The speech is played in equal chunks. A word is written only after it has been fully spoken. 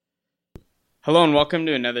Hello and welcome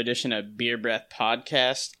to another edition of Beer Breath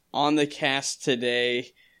Podcast. On the cast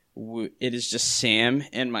today, it is just Sam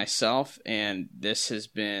and myself, and this has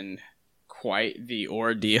been quite the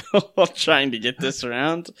ordeal trying to get this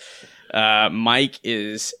around. Mike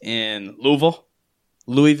is in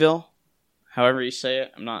Louisville, however you say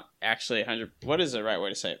it. I'm not actually 100. What is the right way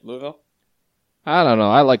to say it? Louisville? I don't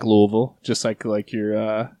know. I like Louisville, just like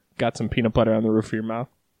you're got some peanut butter on the roof of your mouth.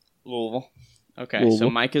 Louisville. Okay, so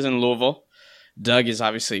Mike is in Louisville. Doug is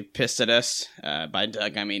obviously pissed at us. By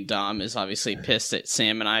Doug, I mean Dom is obviously pissed at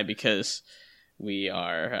Sam and I because we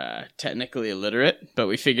are technically illiterate, but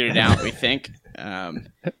we figured it out, we think.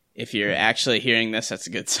 If you're actually hearing this, that's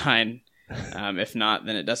a good sign. If not,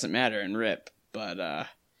 then it doesn't matter and rip. But,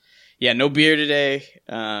 yeah, no beer today.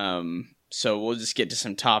 So we'll just get to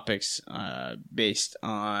some topics based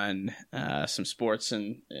on some sports,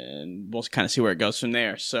 and we'll kind of see where it goes from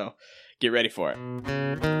there. So get ready for it.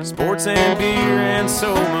 Sports and beer and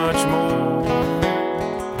so much more.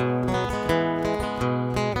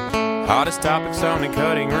 Hottest topics on the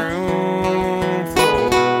cutting room floor.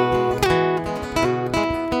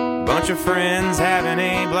 Bunch of friends having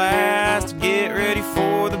a blast. Get ready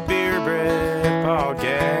for the Beer Breath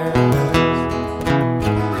Podcast.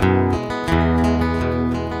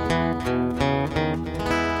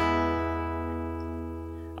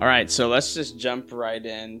 All right, so let's just jump right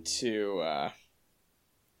into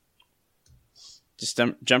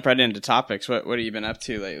topics. What have you been up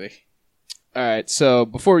to lately? All right, so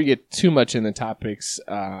before we get too much in the topics,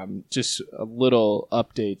 just a little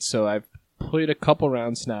update. So I've played a couple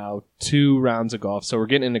rounds now, 2 rounds of golf. So we're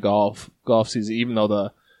getting into golf season, even though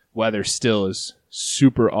the weather still is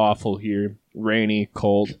super awful here, rainy,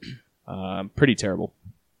 cold, pretty terrible.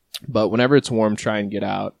 But whenever it's warm, try and get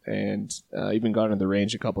out, and even gone to the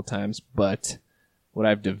range a couple times. But what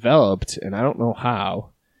I've developed, and I don't know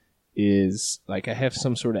how, is like I have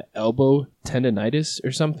some sort of elbow tendonitis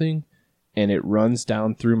or something, and it runs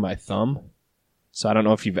down through my thumb. So I don't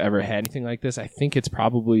know if you've ever had anything like this. I think it's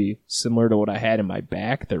probably similar to what I had in my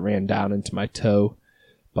back that ran down into my toe.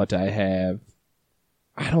 But I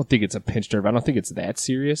don't think it's a pinched nerve. I don't think it's that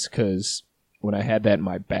serious, because when I had that in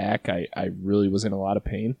my back, I really was in a lot of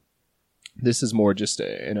pain. This is more just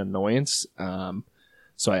an annoyance.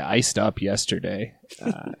 So I iced up yesterday,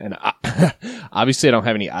 and obviously I don't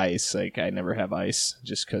have any ice. Like, I never have ice,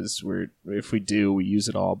 just because if we do, we use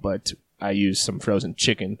it all. But I use some frozen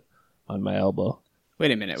chicken on my elbow.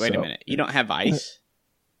 Wait a minute. You don't have ice?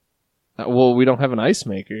 Well, we don't have an ice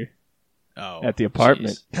maker. At the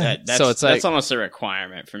apartment. That's almost a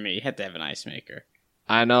requirement for me. You have to have an ice maker.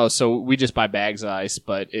 I know, so we just buy bags of ice,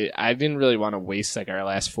 but I didn't really want to waste like our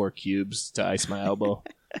last 4 cubes to ice my elbow.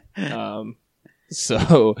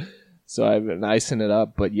 So I've been icing it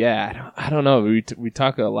up, but yeah, I don't know. We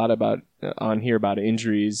talk a lot about on here about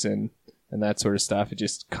injuries and that sort of stuff. It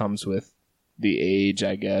just comes with the age,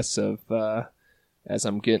 I guess, of as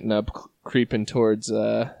I'm getting up, creeping towards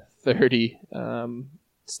 30,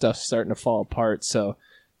 stuff's starting to fall apart. So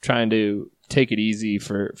trying to take it easy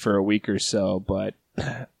for a week or so, but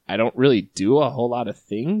I don't really do a whole lot of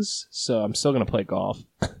things, so I'm still going to play golf.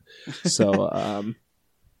 So,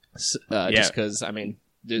 just because, I mean...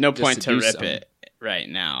 no point to rip it right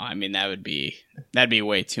now. I mean, that'd be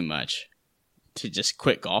way too much to just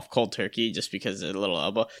quit golf cold turkey just because of a little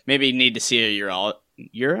elbow. Maybe you need to see a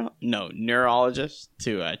neurologist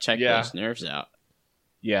to check those nerves out.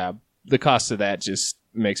 Yeah, the cost of that just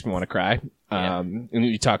makes me want to cry. Yeah. And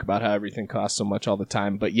you talk about how everything costs so much all the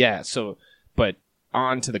time. But yeah, but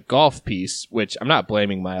on to the golf piece, which I'm not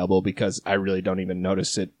blaming my elbow because I really don't even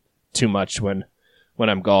notice it too much when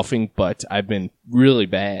I'm golfing, but I've been really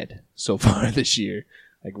bad so far this year.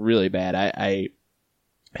 Like, really bad. I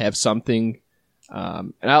have something,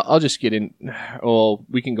 and I'll just get in. Well,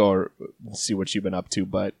 we can go see what you've been up to,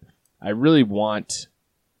 but I really want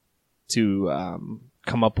to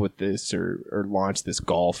come up with this or launch this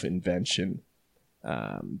golf invention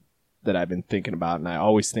that I've been thinking about, and I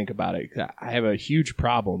always think about it. I have a huge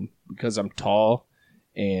problem because I'm tall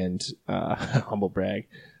and humble brag.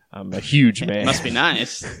 I'm a huge man. Must be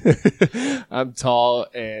nice. I'm tall,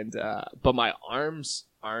 and but my arms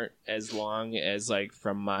aren't as long as like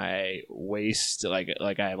from my waist. Like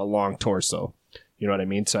I have a long torso. You know what I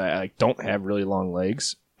mean? So I don't have really long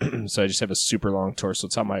legs. So I just have a super long torso.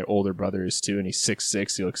 It's how my older brother is too, and he's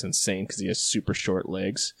 6'6". He looks insane because he has super short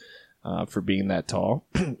legs for being that tall.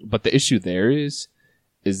 But the issue there is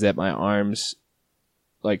that my arms,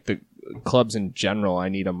 like the clubs in general, I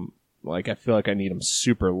need them. Like, I feel like I need them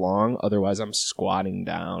super long. Otherwise, I'm squatting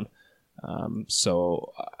down.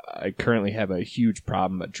 So I currently have a huge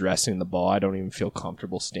problem addressing the ball. I don't even feel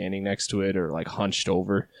comfortable standing next to it or like hunched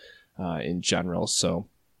over in general. So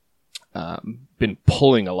been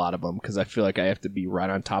pulling a lot of them because I feel like I have to be right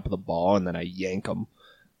on top of the ball and then I yank them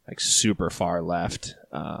like super far left.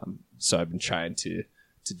 So I've been trying to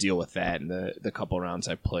deal with that in the couple rounds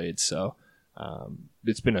I played. So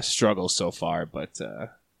it's been a struggle so far, but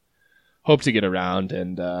hope to get around,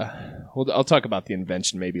 and I'll talk about the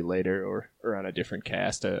invention maybe later or on a different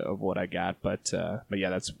cast of what I got. But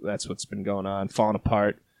yeah, that's what's been going on, falling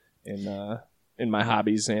apart in my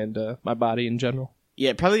hobbies and my body in general.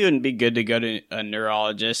 Yeah, it probably wouldn't be good to go to a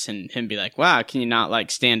neurologist and him be like, wow, can you not like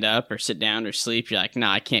stand up or sit down or sleep? You're like,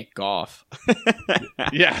 nah, I can't golf.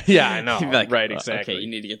 yeah, I know. Like, right, exactly. Okay, you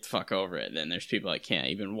need to get the fuck over it. Then there's people that can't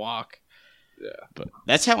even walk. Yeah. But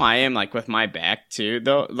that's how I am like with my back too,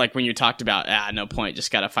 though. Like when you talked about, no point,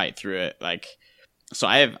 just got to fight through it. Like, so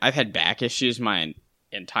I've had back issues my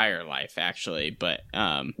entire life actually, but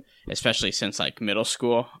especially since like middle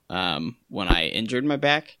school when I injured my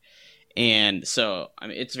back. And so, I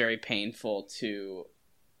mean, it's very painful to,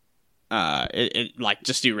 like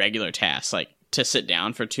just do regular tasks. Like to sit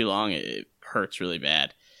down for too long, it hurts really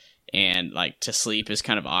bad. And like to sleep is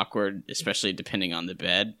kind of awkward, especially depending on the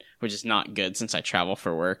bed, which is not good since I travel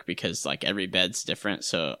for work because like every bed's different.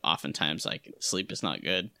 So oftentimes like sleep is not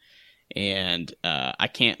good. And I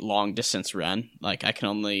can't long distance run. Like I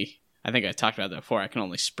think I talked about that before. I can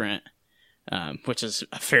only sprint. Which is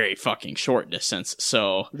a very fucking short distance.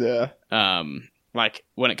 So, yeah. Like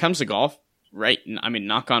when it comes to golf, right? I mean,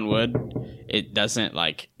 knock on wood, it doesn't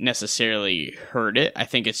like necessarily hurt it. I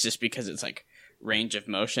think it's just because it's like range of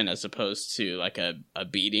motion as opposed to like a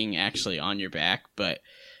beating actually on your back. But,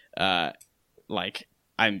 like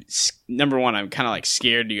number one, I'm kind of like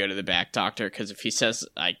scared to go to the back doctor because if he says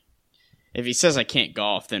I can't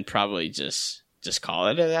golf, then probably just call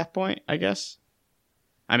it at that point, I guess.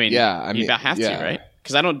 I mean, you about have to, right?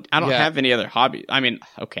 Because I don't have any other hobby. I mean,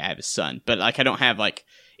 okay, I have a son, but like I don't have like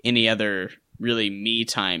any other really me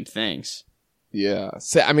time things. Yeah,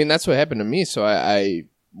 so, I mean that's what happened to me. So I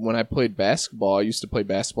when I played basketball, I used to play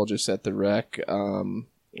basketball just at the rec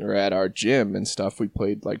or at our gym and stuff. We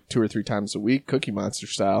played like 2 or 3 times a week, Cookie Monster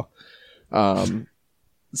style.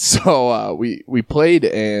 So we played,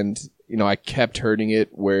 and I kept hurting it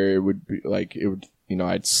where it would be like it would.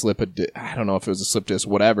 I'd slip I don't know if it was a slip disc,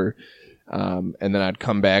 whatever. And then I'd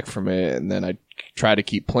come back from it and then I'd try to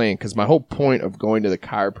keep playing. Cause my whole point of going to the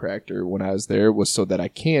chiropractor when I was there was so that I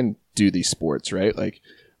can do these sports, right? Like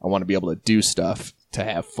I want to be able to do stuff to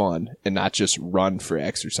have fun and not just run for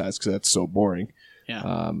exercise. Cause that's so boring.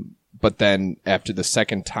 Yeah. But then after the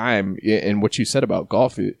second time, and what you said about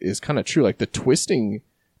golf is kind of true. Like the twisting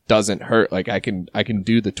doesn't hurt. Like I can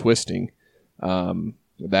do the twisting.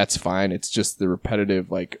 That's fine. It's just the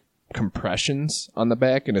repetitive like compressions on the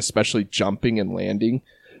back and especially jumping and landing.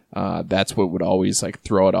 That's what would always like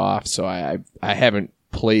throw it off. So I haven't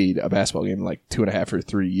played a basketball game in like 2.5 or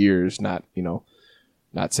 3 years. Not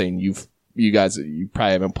saying you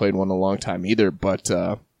probably haven't played one in a long time either, but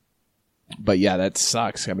yeah, that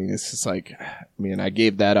sucks. I mean, it's just like, I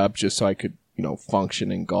gave that up just so I could,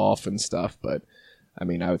 function in golf and stuff. But I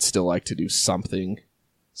mean, I would still like to do something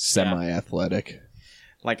semi-athletic.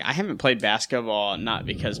 Like, I haven't played basketball, not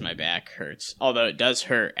because my back hurts, although it does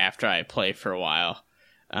hurt after I play for a while.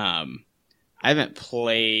 I haven't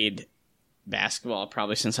played basketball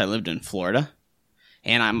probably since I lived in Florida.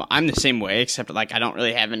 And I'm the same way, except, like, I don't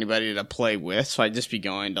really have anybody to play with, so I'd just be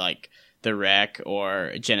going to, like, the Rec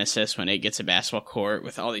or Genesis when it gets a basketball court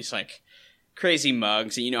with all these, like, crazy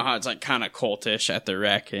mugs. And you know how it's, like, kind of cultish at the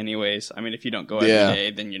Rec anyways. I mean, if you don't go every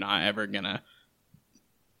day, then you're not ever going to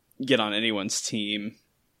get on anyone's team.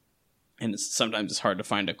 And sometimes it's hard to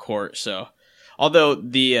find a court. So, although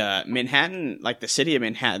the Manhattan, like the city of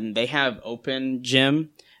Manhattan, they have open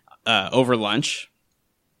gym over lunch.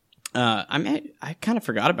 I kind of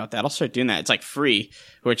forgot about that. I'll start doing that. It's like free,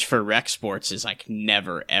 which for rec sports is like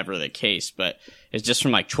never ever the case. But it's just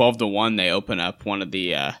from like 12 to 1 they open up one of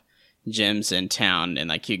the gyms in town, and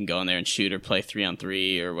like you can go in there and shoot or play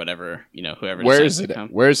 3-on-3 or whatever. Whoever. Where is it?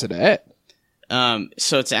 Where's it at?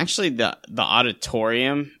 So it's actually the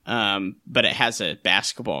auditorium, but it has a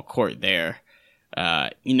basketball court there.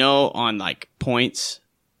 On like points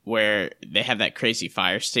where they have that crazy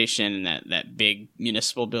fire station and that big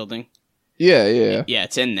municipal building. Yeah. Yeah,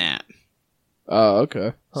 it's in that. Oh,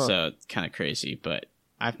 okay. Huh. So it's kind of crazy, but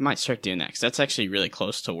I might start doing that because that's actually really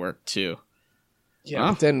close to work too. Yeah.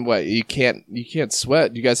 Well, then what? You can't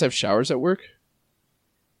sweat. Do you guys have showers at work?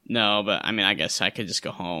 No, but I mean, I guess I could just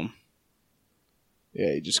go home.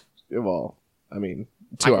 Yeah,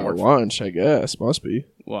 2-hour lunch, I guess. Must be.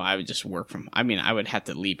 Well, I would just work from. I mean, I would have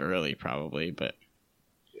to leave early probably, but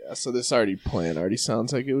yeah. So this plan already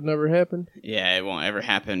sounds like it would never happen. Yeah, it won't ever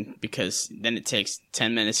happen because then it takes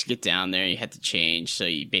 10 minutes to get down there. You have to change, so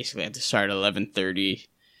you basically have to start at 11:30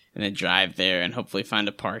 and then drive there and hopefully find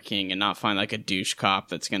a parking and not find like a douche cop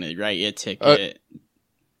that's going to write you a ticket.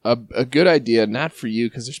 A good idea, not for you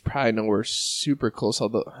because there's probably nowhere super close.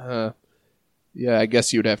 Although, yeah, I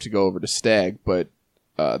guess you would have to go over to Stag, but.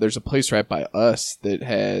 There's a place right by us that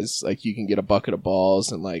has like you can get a bucket of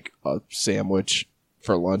balls and like a sandwich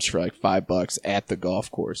for lunch for like $5 at the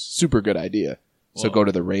golf course. Super good idea. Whoa. So go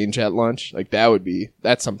to the range at lunch. Like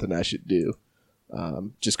that's something I should do.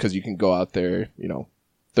 Just because you can go out there,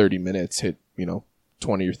 30 minutes, hit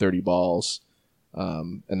 20 or 30 balls,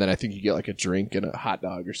 and then I think you get like a drink and a hot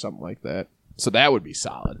dog or something like that. So that would be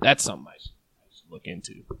solid. That's something I should look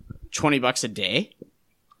into. $20 a day.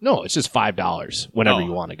 No, it's just $5 whenever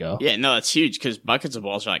you want to go. Yeah, no, that's huge because buckets of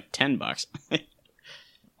balls are like $10.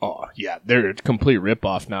 Oh yeah, they're a complete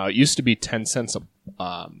ripoff now. It used to be 10 cents a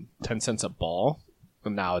ball,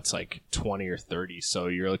 and now it's like 20 or 30. So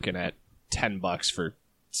you're looking at $10 for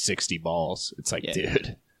 60 balls. It's like,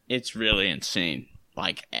 dude, it's really insane.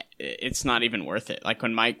 Like, it's not even worth it. Like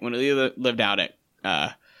when we lived out at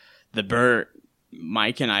the Burr.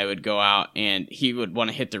 Mike and I would go out and he would want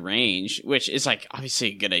to hit the range, which is like obviously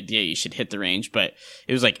a good idea. You should hit the range, but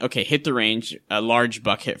it was like, okay, hit the range, a large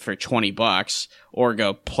bucket for $20 or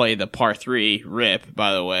go play the par 3 rip,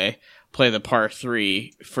 by the way, play the par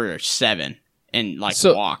 3 for $7 and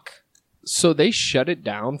walk. So they shut it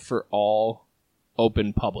down for all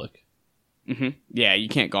open public. Mm-hmm. Yeah. You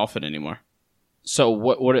can't golf it anymore. So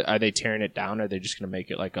what are they tearing it down? Or are they just going to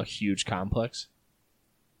make it like a huge complex?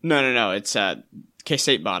 No. It's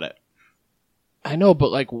K-State bought it. I know, but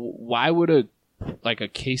like, why would a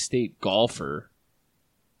K-State golfer?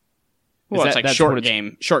 Well, it's like short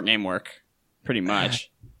game work, pretty much.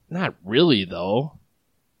 Not really, though.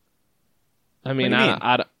 I mean,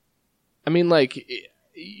 I mean, like,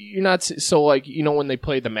 you're not so like when they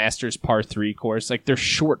play the Masters par 3 course, like they're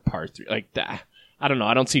short par 3, like that. I don't know.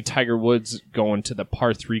 I don't see Tiger Woods going to the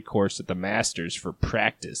par 3 course at the Masters for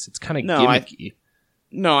practice. It's kind of gimmicky.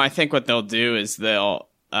 No, I think what they'll do is they'll,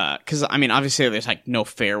 because I mean, obviously there's like no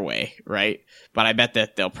fairway, right? But I bet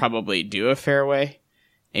that they'll probably do a fairway,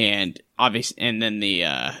 and then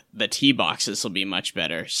the tee boxes will be much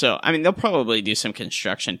better. So I mean, they'll probably do some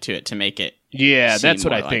construction to it to make it. Yeah, that's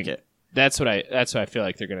what I think. That's what I feel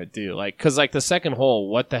like they're gonna do. Like, because like the second hole,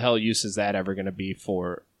 what the hell use is that ever gonna be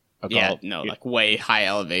for a golf? Like way high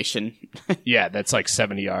elevation. Yeah, that's like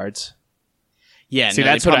 70 yards. Yeah, see,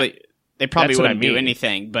 that's They probably wouldn't do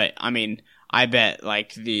anything, but I mean, I bet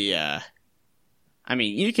like I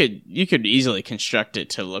mean, you could easily construct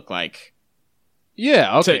it to look like,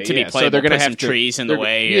 okay, to be playable. So they're gonna have some trees in the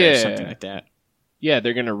way or something like that. Yeah,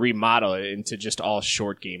 they're gonna remodel it into just all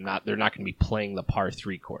short game. They're not gonna be playing the par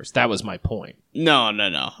 3 course. That was my point. No.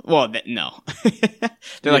 Well, no.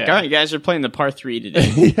 They're like, all right, you guys are playing the par 3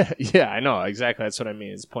 today. yeah, I know exactly. That's what I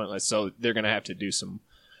mean. It's pointless. So they're gonna have to do some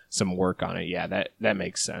work on it. Yeah, that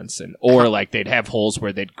makes sense. Or like they'd have holes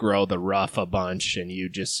where they'd grow the rough a bunch and you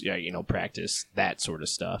just practice that sort of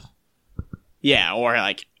stuff. Yeah, or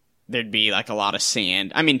like there'd be like a lot of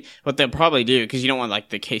sand. I mean, what they'll probably do, because you don't want like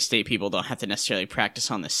the K-State people don't have to necessarily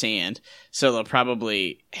practice on the sand, so they'll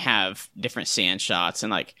probably have different sand shots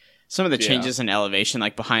and like some of the changes in elevation,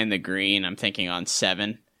 like behind the green. I'm thinking on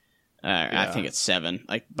 7. I think it's 7.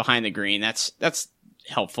 Like behind the green, that's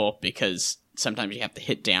helpful because sometimes you have to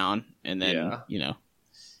hit down and then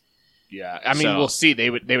Yeah, I mean, we'll see. They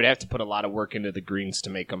would have to put a lot of work into the greens to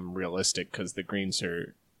make them realistic because the greens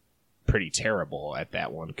are pretty terrible at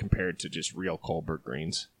that one compared to just real Colbert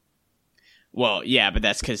greens. Well, yeah, but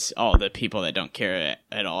that's because all the people that don't care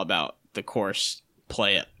at all about the course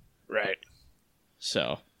play it. Right.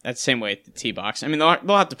 So that's the same way at the tee box. I mean,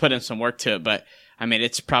 they'll have to put in some work to it, but I mean,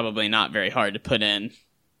 it's probably not very hard to put in,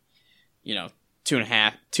 $2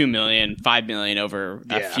 million, $5 million over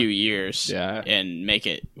a few years and make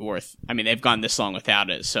it worth. I mean, they've gone this long without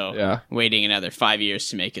it, so waiting another 5 years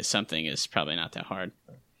to make it something is probably not that hard.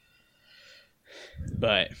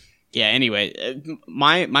 But yeah, anyway,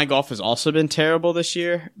 my golf has also been terrible this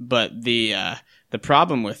year, but the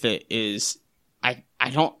problem with it is I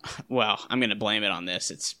don't. Well, I'm going to blame it on this.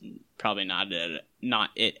 It's probably not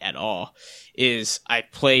it at all. Is I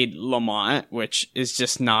played Lamont, which is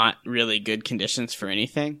just not really good conditions for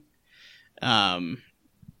anything. Like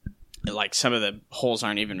some of the holes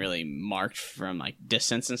aren't even really marked from like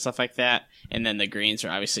distance and stuff like that, and then the greens are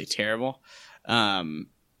obviously terrible.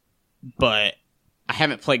 But I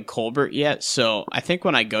haven't played Colbert yet, so I think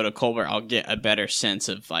when I go to Colbert, I'll get a better sense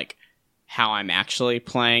of like how I'm actually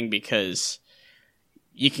playing, because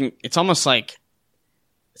it's almost like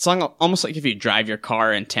if you drive your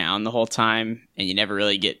car in town the whole time and you never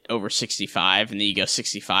really get over 65, and then you go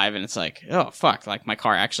 65 and it's like, oh fuck, like my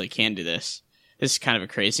car actually can do this. This is kind of a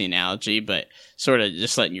crazy analogy, but sort of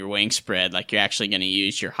just letting your wings spread, like you're actually going to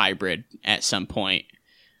use your hybrid at some point,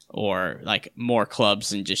 or like more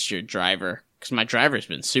clubs than just your driver. Because my driver's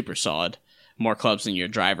been super solid. More clubs than your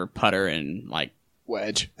driver, putter, and like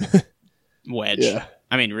wedge. Yeah.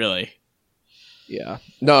 I mean, really. Yeah.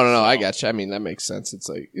 No. I got you. I mean, that makes sense. It's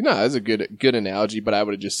like, that's a good analogy, but I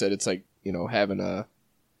would have just said it's like, having a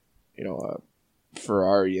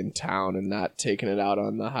Ferrari in town and not taking it out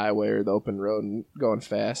on the highway or the open road and going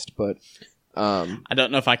fast. But I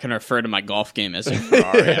don't know if I can refer to my golf game as a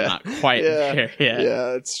Ferrari. Yeah. I'm not quite there yet.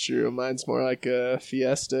 Yeah, that's true. Mine's more like a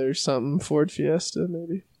Fiesta or something. Ford Fiesta,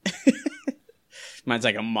 maybe. Mine's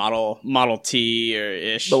like a Model T or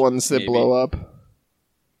ish. The ones that blow up.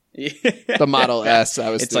 Yeah. The Model S, I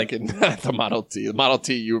was thinking. Like, the Model T. The Model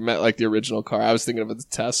T, you meant like the original car. I was thinking of the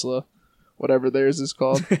Tesla, whatever theirs is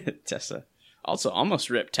called. Tesla. Also,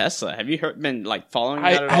 almost ripped Tesla. Have you been like following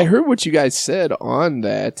that at all? I heard what you guys said on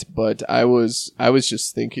that, but I was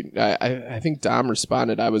just thinking. I think Dom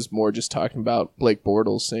responded. I was more just talking about Blake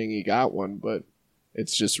Bortles saying he got one, but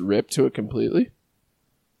it's just ripped to it completely.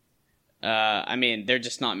 I mean, they're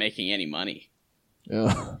just not making any money.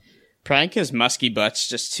 Yeah. Probably because Muskie Butt's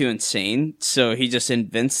just too insane, so he just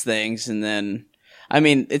invents things, and then, I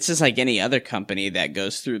mean, it's just like any other company that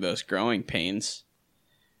goes through those growing pains.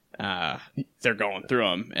 They're going through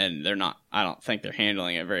them, and they're not. I don't think they're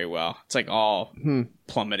handling it very well. It's like all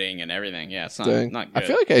plummeting and everything. Yeah, it's not good. I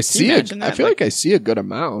feel like I see it. I feel like I see a good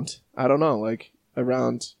amount. I don't know, like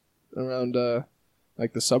around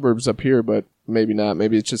like the suburbs up here, but maybe not.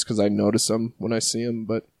 Maybe it's just because I notice them when I see them.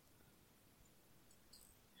 But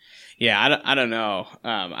yeah, I don't know.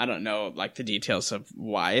 I don't know like the details of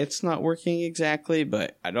why it's not working exactly,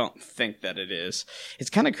 but I don't think that it is. It's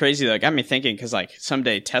kind of crazy though. It got me thinking, because like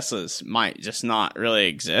someday Teslas might just not really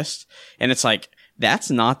exist, and it's like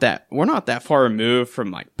we're not that far removed from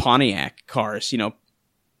like Pontiac cars.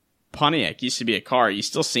 Pontiac used to be a car. You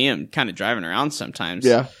still see them kind of driving around sometimes.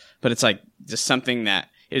 Yeah, but it's like just something that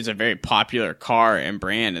is a very popular car and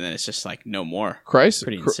brand, and then it's just like no more.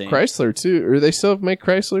 Chrysler too, or they still make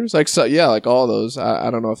Chryslers? Like, so yeah, like all those. I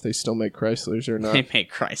don't know if they still make Chryslers or not. They make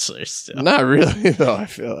Chryslers still. Not really though. I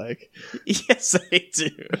feel like yes, they do.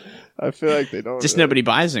 I feel like they don't. Just really. Nobody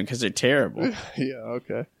buys them because they're terrible. Yeah.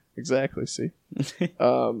 Okay. Exactly. See.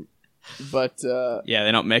 But yeah,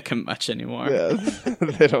 they don't make them much anymore. Yeah,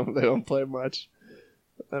 they don't play much.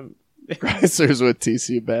 Chryslers with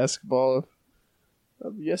TCU basketball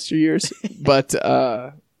of yesteryears. But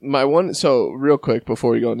so real quick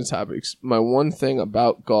before we go into topics, my one thing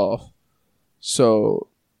about golf, so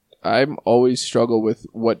I'm always struggle with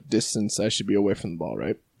what distance I should be away from the ball,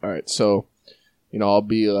 right? All right, so I'll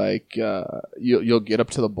be like you'll get up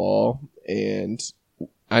to the ball, and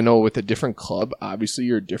I know with a different club, obviously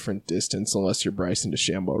you're a different distance unless you're Bryson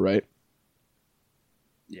DeChambeau, right?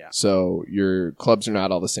 Yeah. So your clubs are not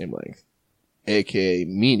all the same length, aka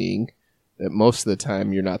meaning that most of the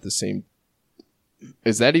time you're not the same.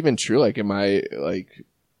 Is that even true? Like, am I like,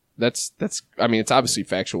 that's, I mean, it's obviously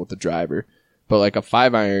factual with the driver, but like a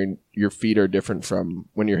 5-iron, your feet are different from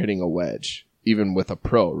when you're hitting a wedge, even with a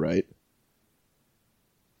pro, right?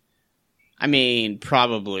 I mean,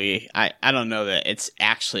 probably. I don't know that it's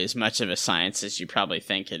actually as much of a science as you probably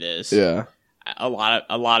think it is. Yeah. A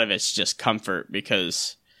lot of it's just comfort,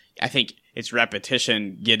 because I think it's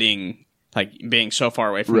repetition, being so far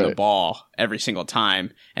away from the ball every single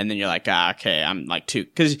time, and then you're like, okay, I'm like too,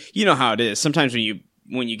 because you know how it is. Sometimes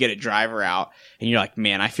when you get a driver out and you're like,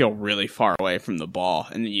 man, I feel really far away from the ball,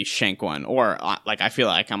 and then you shank one, or like I feel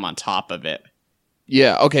like I'm on top of it.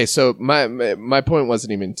 Yeah. Okay. So my point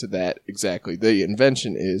wasn't even to that exactly. The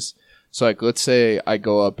invention is, so like, let's say I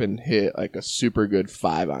go up and hit like a super good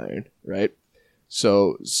 5-iron, right?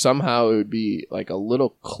 So somehow it would be like a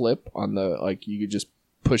little clip on the, like you could just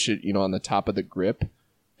push it, on the top of the grip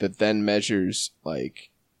that then measures,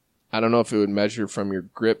 like, I don't know if it would measure from your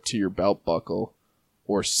grip to your belt buckle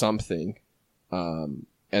or something. And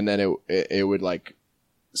then it would like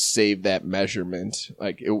save that measurement.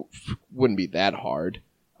 Like, it wouldn't be that hard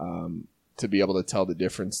to be able to tell the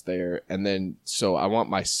difference there. And then, so I want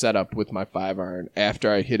my setup with my 5-iron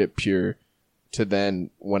after I hit it pure, to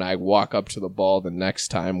then when I walk up to the ball the next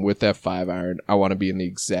time with that 5-iron, I want to be in the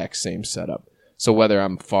exact same setup. So whether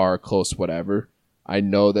I'm far, close, whatever, I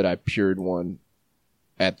know that I pured one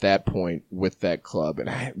at that point with that club. And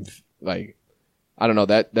I don't know,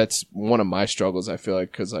 that's one of my struggles, I feel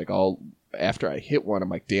like, because like after I hit one, I'm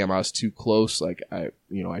like, damn, I was too close. Like I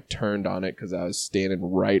turned on it because I was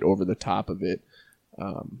standing right over the top of it.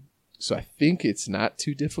 So I think it's not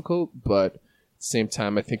too difficult, but at the same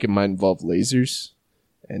time, I think it might involve lasers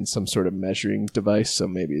and some sort of measuring device. So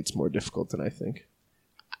maybe it's more difficult than I think.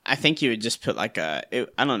 I think you would just put I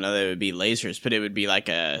don't know that it would be lasers, but it would be like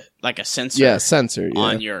a sensor. Yeah, sensor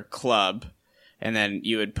on your club, and then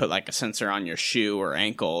you would put like a sensor on your shoe or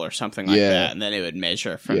ankle or something like that, and then it would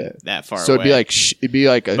measure from that far away. So it'd be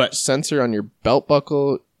like a sensor on your belt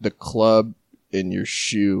buckle, the club, in your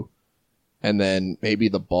shoe, and then maybe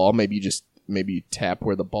the ball. Maybe you tap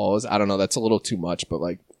where the ball is. I don't know. That's a little too much, but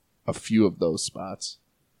like a few of those spots.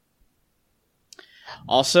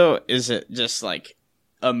 Also, is it just like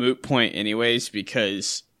a moot point anyways,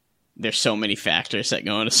 because there's so many factors that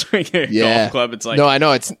go into swinging a golf club? It's like, no, I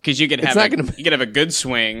know, it's because you could have a good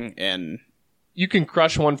swing, and you can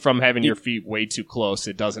crush one from having your feet way too close.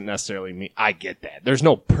 It doesn't necessarily mean I get that. There's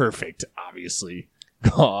no perfect, obviously,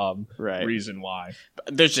 reason why.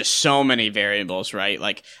 But there's just so many variables, right?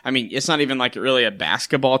 Like, I mean, it's not even like really a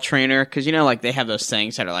basketball trainer, because like they have those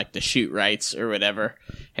things that are like the shoot rights or whatever,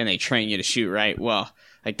 and they train you to shoot right. Well,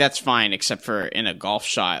 like, that's fine, except for in a golf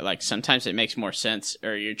shot. Like, sometimes it makes more sense,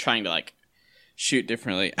 or you're trying to, like, shoot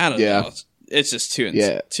differently. I don't know. It's just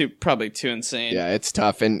probably too insane. Yeah, it's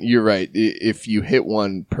tough. And you're right. If you hit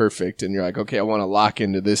one perfect and you're like, okay, I want to lock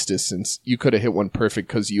into this distance, you could have hit one perfect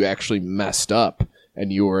because you actually messed up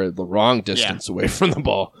and you were the wrong distance away from the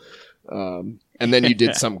ball. And then you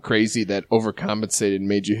did something crazy that overcompensated and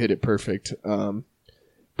made you hit it perfect.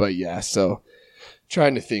 But yeah, so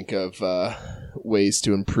trying to think of ways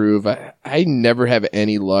to improve. I never have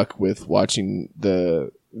any luck with watching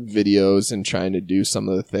the videos and trying to do some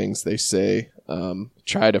of the things they say.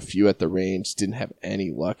 Tried a few at the range, didn't have any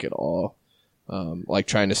luck at all. Like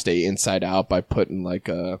trying to stay inside out by putting like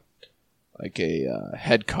a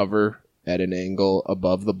head cover at an angle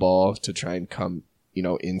above the ball to try and come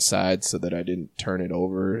inside so that I didn't turn it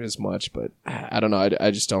over as much. But I don't know.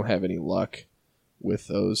 I just don't have any luck with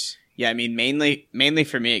those. Yeah, I mean, mainly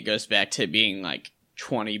for me, it goes back to being like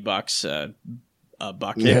 $20 a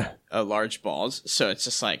bucket of large balls. So it's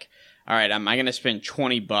just like, all right, am I going to spend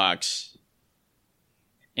 $20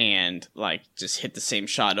 and like just hit the same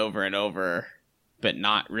shot over and over, but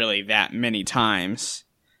not really that many times,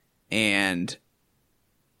 and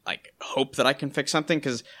like hope that I can fix something?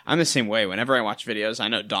 Because I'm the same way. Whenever I watch videos, I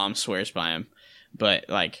know Dom swears by them, but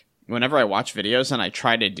like whenever I watch videos and I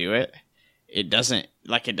try to do it, it doesn't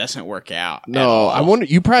work out. No, I wonder.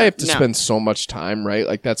 You probably have to spend so much time, right?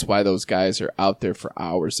 Like that's why those guys are out there for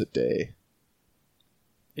hours a day.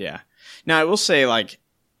 Yeah. Now I will say, like,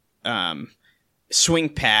 swing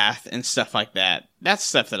path and stuff like that. That's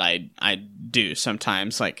stuff that I do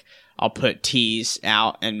sometimes. Like I'll put tees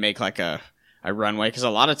out and make like a runway, because a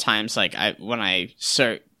lot of times, like when I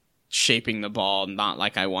start shaping the ball not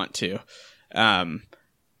like I want to,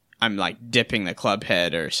 I'm like dipping the club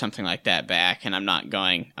head or something like that back, and I'm not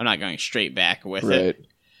going straight back with it.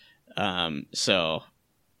 So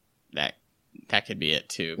that could be it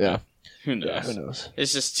too. Yeah. Who knows? Yeah, who knows?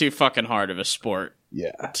 It's just too fucking hard of a sport.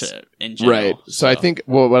 Yeah. In general. Right. So I think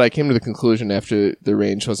what I came to the conclusion after the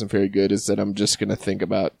range wasn't very good is that I'm just going to think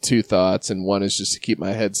about two thoughts, and one is just to keep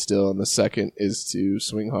my head still, and the second is to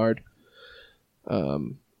swing hard.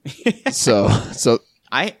 So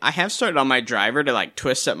I have started on my driver to like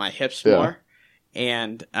twist up my hips more,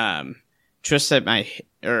 and twist up my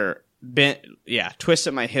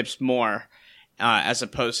hips more, as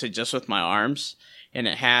opposed to just with my arms. And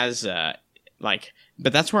it has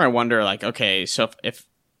but that's where I wonder, like, okay, so if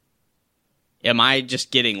am I just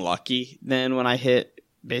getting lucky then when I hit,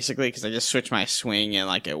 basically, because I just switched my swing and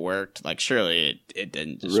like it worked? Like surely it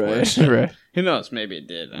didn't just work. Right. Who knows? Maybe it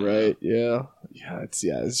did. Right. Yeah.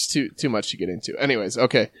 It's too much to get into. Anyways,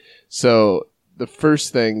 okay. So the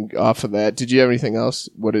first thing off of that, did you have anything else?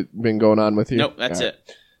 What had been going on with you? Nope, that's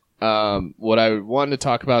it. What I wanted to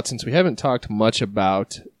talk about, since we haven't talked much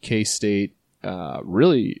about K-State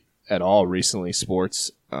really at all recently,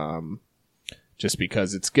 sports, just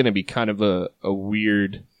because it's going to be kind of a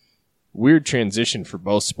weird transition for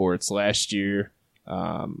both sports. Last year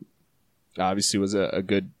obviously was a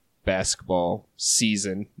good basketball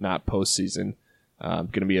season, not postseason.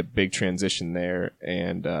 Going to be a big transition there,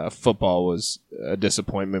 and football was a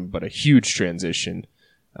disappointment, but a huge transition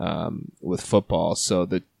with football. So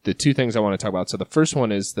the two things I want to talk about. So the first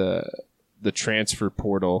one is the transfer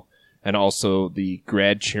portal, and also the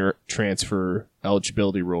grad transfer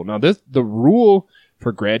eligibility rule. Now, the rule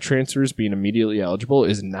for grad transfers being immediately eligible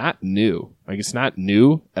is not new. Like, it's not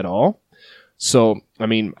new at all. So, I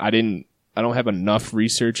mean, I don't have enough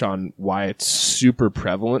research on why it's super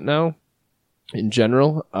prevalent now in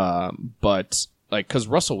general. But like, cause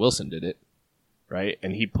Russell Wilson did it, right?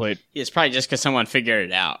 And he played. It's probably just cause someone figured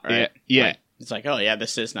it out, right? Yeah. Like, it's like, oh yeah,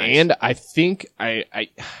 this is nice. And I think I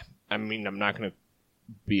mean, I'm not going to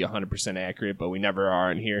be 100% accurate, but we never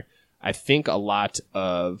are in here. I think a lot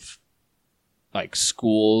of like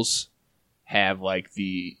schools have like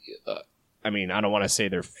I mean, I don't want to say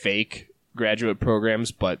they're fake graduate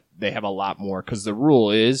programs, but they have a lot more because the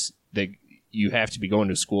rule is that you have to be going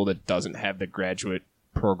to a school that doesn't have the graduate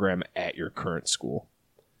program at your current school.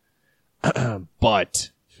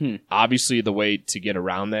 But obviously the way to get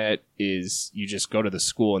around that is you just go to the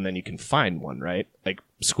school and then you can find one, right? Like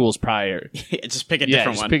schools probably are, just pick a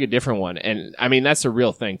different one. Pick a different one. And I mean, that's a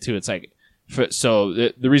real thing too. It's like, so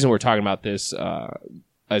the reason we're talking about this,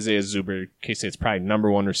 Isaiah Zuber, K-State's probably number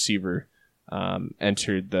one receiver,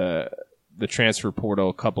 entered the transfer portal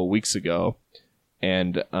a couple weeks ago.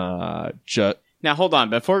 And now hold on,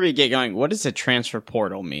 before we get going, what does the transfer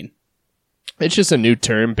portal mean? It's just a new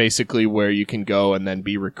term, basically, where you can go and then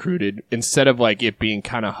be recruited instead of like it being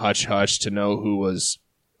kind of hush hush to know who was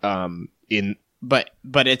in. But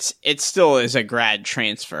it still is a grad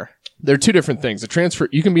transfer. They're two different things. The transfer,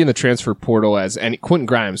 you can be in the transfer portal as any. Quentin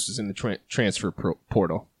Grimes was in the transfer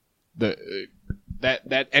portal.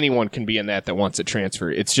 That anyone can be in that wants to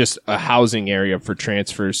transfer. It's just a housing area for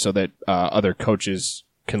transfers so that other coaches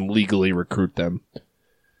can legally recruit them.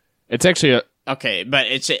 It's actually okay, but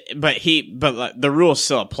the rules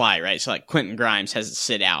still apply, right? So like Quentin Grimes has to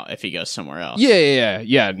sit out if he goes somewhere else.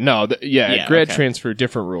 Yeah. No, grad transfer,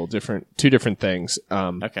 different rule, two different things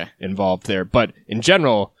involved there. But in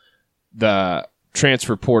general, the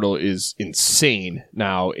transfer portal is insane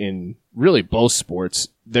now in really both sports.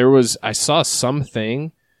 I saw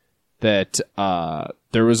something that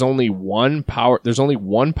there's only one Power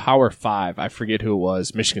 5. I forget who it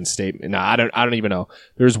was. Michigan State. No, I don't even know.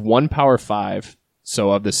 There's one Power 5.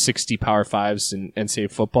 So of the 60 Power 5s in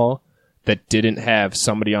NCAA football that didn't have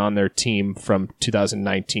somebody on their team from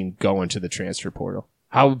 2019 go into the transfer portal.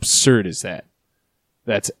 How absurd is that?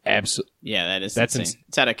 That's absolutely. Yeah, that's insane.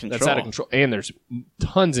 It's out of control. That's out of control. And there's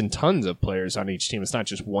tons and tons of players on each team. It's not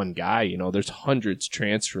just one guy. You know, there's hundreds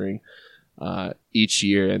transferring each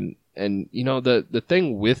year. And you know, the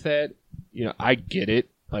thing with that, you know, I get it.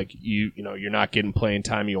 Like you know, you're not getting playing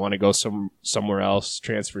time. You want to go somewhere else,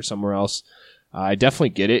 transfer somewhere else. I definitely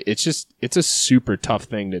get it. It's a super tough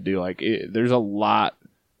thing to do. Like there's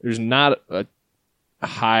not a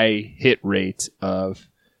high hit rate of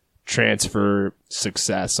transfer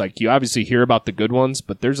success. Like you obviously hear about the good ones,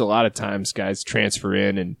 but there's a lot of times guys transfer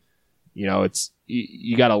in and you know,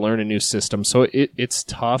 you got to learn a new system. So it's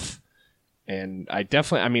tough. And I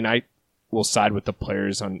will side with the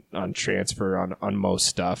players on transfer on most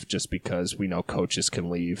stuff just because we know coaches can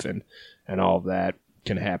leave and all of that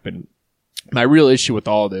can happen. My real issue with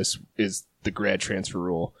all of this is the grad transfer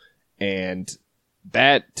rule. And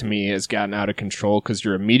that to me has gotten out of control because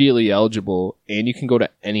you're immediately eligible and you can go to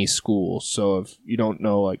any school. So if you don't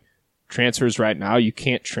know, like transfers right now, you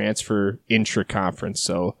can't transfer intra-conference.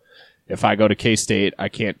 So if I go to K-State, I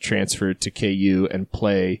can't transfer to KU and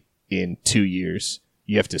play in 2 years.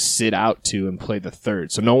 You have to sit out 2 and play the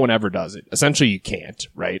third. So no one ever does it. Essentially, you can't,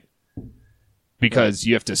 right? Because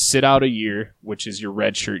you have to sit out a year, which is your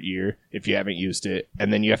redshirt year if you haven't used it,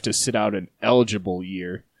 and then you have to sit out an eligible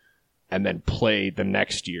year and then play the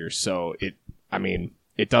next year. So it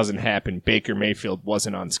doesn't happen. Baker Mayfield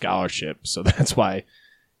wasn't on scholarship, so that's why,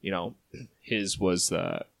 you know, his was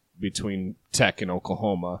between Tech and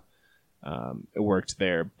Oklahoma. It worked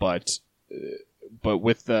there, but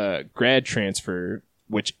with the grad transfer,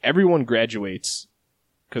 which everyone graduates,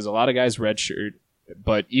 because a lot of guys redshirt,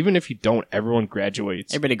 but even if you don't, everyone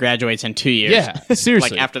graduates. Everybody graduates in 2 years. Yeah,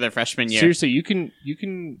 seriously. Like after their freshman year. Seriously, you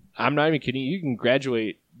can, I'm not even kidding, you can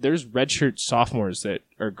graduate. There's redshirt sophomores that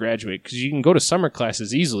are graduate because you can go to summer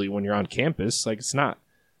classes easily when you're on campus. Like it's not.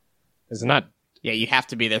 Yeah, you have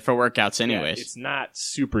to be there for workouts anyways. Yeah, it's not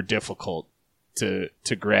super difficult to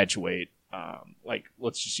graduate. Like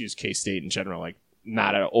let's just use K-State in general. Like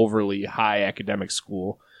not an overly high academic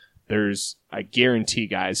school. I guarantee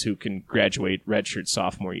guys who can graduate redshirt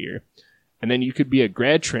sophomore year, and then you could be a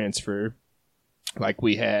grad transfer, like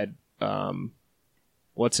we had.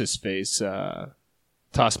 What's his face?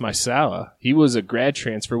 Toss my Sala. He was a grad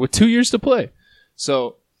transfer with 2 years to play.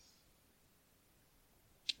 So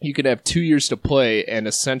you could have 2 years to play and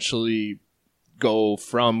essentially go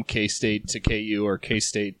from K-State to KU or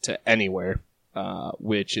K-State to anywhere,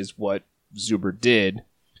 which is what Zuber did,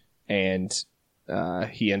 and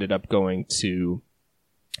he ended up going to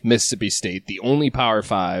Mississippi State, the only Power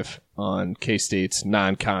 5 on K-State's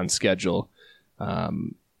non-con schedule.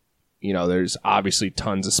 There's obviously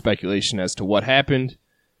tons of speculation as to what happened.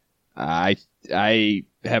 I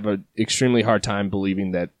have an extremely hard time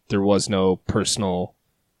believing that there was no personal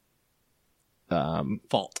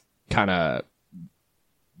fault. Kind of,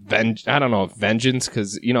 I don't know if vengeance,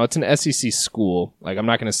 because, it's an SEC school. Like, I'm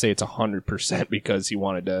not going to say it's 100% because he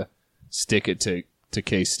wanted to stick it to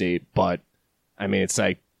K-State, but, I mean, it's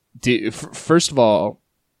like, first of all,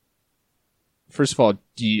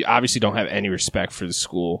 you obviously don't have any respect for the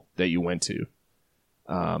school that you went to.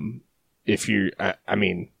 If you're, I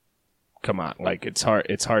mean, come on, like it's hard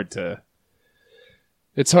to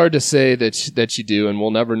say that you do, and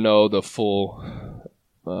we'll never know the full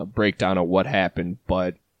breakdown of what happened.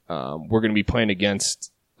 But we're going to be playing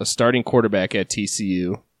against a starting quarterback at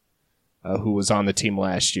TCU who was on the team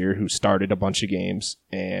last year, who started a bunch of games,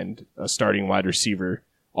 and a starting wide receiver,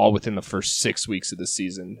 all within the first 6 weeks of the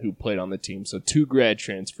season, who played on the team. So 2 grad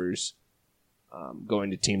transfers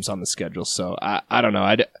going to teams on the schedule. So I don't know.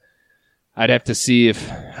 I'd have to see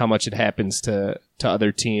how much it happens to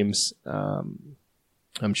other teams.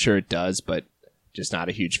 I'm sure it does, but just not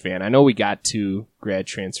a huge fan. I know we got 2 grad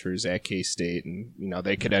transfers at K-State, and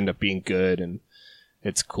they could end up being good, and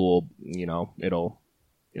it's cool.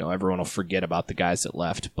 Everyone will forget about the guys that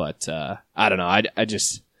left, but I don't know.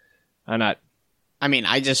 I'm not. I mean,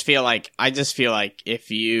 I just feel like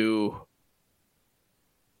if you,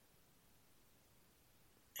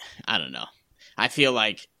 I don't know. I feel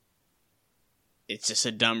like it's just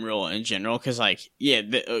a dumb rule in general, because all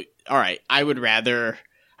right, I would rather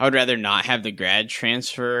not have the grad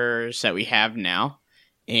transfers that we have now,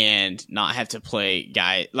 and not have to play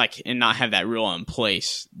and not have that rule in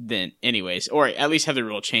place then anyways, or at least have the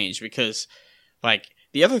rule changed, because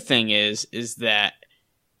the other thing is that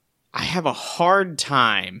I have a hard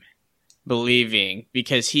time believing,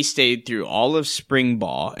 because he stayed through all of spring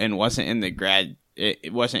ball and wasn't in the grad.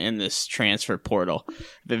 It wasn't in this transfer portal.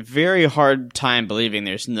 The very hard time believing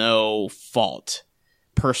there's no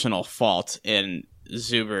personal fault in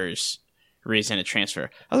Zuber's reason to transfer.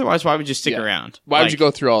 Otherwise, why would you stick around? Why would you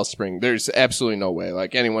go through all spring? There's absolutely no way.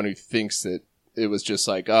 Like, anyone who thinks that it was just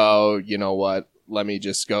like, oh, you know what? Let me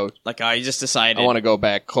just go. Like, you just decided. I want to go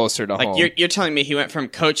back closer to home. You're telling me he went from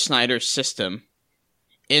Coach Snyder's system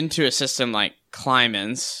into a system like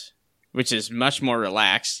Kleiman's, which is much more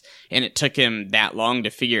relaxed, and it took him that long to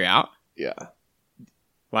figure out? Yeah.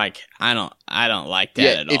 I don't like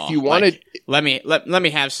that at all. If you wanted, let me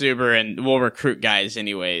have Zuber, and we'll recruit guys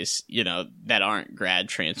anyways, that aren't grad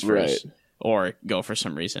transfers, right, or go for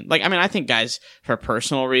some reason. I think guys for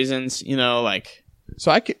personal reasons,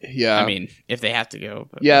 So I could, yeah. I mean, if they have to go.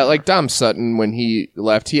 Yeah, like Dom Sutton, when he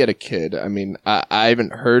left, he had a kid. I mean, I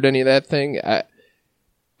haven't heard any of that thing.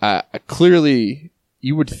 I clearly,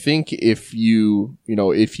 you would think if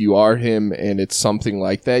if you are him and it's something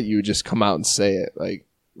like that, you would just come out and say it,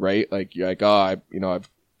 right? Like, you're like, oh, I've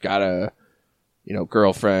got a,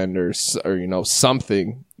 girlfriend or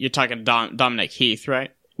something. You're talking Dominic Heath,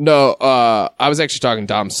 right? No, I was actually talking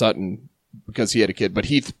Dom Sutton because he had a kid, but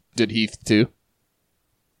Heath too?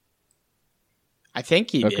 I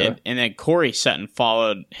think he did, and then Corey Sutton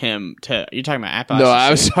followed him to. You're talking about Appalachian? No,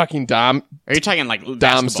 I was talking Dom. Are you talking Dom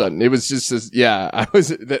basketball? Sutton? It was just I was.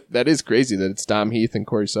 That is crazy that it's Dom Heath and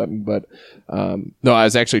Corey Sutton, but no, I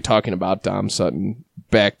was actually talking about Dom Sutton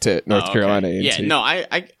back to North Carolina A&T. Yeah, no,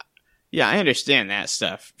 I understand that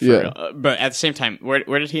stuff. But at the same time,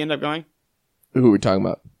 where did he end up going? Who are we talking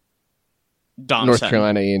about? North Sutton.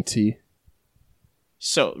 Carolina A&T.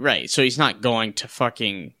 So he's not going to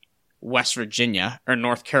fucking West Virginia or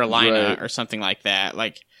North Carolina or something like that.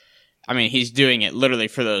 He's doing it literally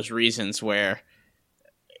for those reasons where,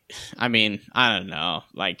 I don't know.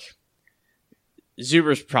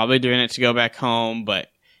 Zuber's probably doing it to go back home, but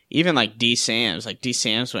even D. Sams went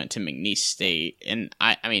to McNeese State, and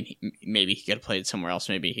maybe he could have played somewhere else.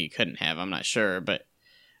 Maybe he couldn't have. I'm not sure, but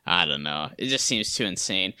I don't know. It just seems too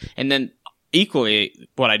insane. And then equally,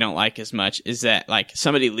 what I don't like as much is that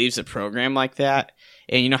somebody leaves a program like that.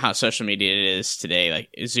 And you know how social media is today,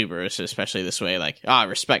 Zuber is especially this way,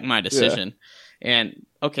 respect my decision. Yeah. And,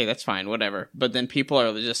 okay, that's fine, whatever. But then people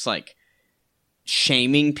are just,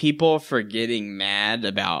 shaming people for getting mad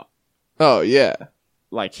about... Oh, yeah.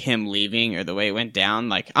 Him leaving or the way it went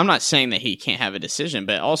down. I'm not saying that he can't have a decision,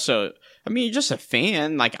 but also, you're just a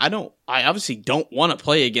fan. I obviously don't want to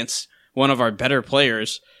play against one of our better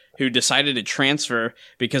players who decided to transfer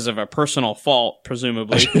because of a personal fault,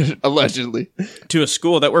 presumably, allegedly, to a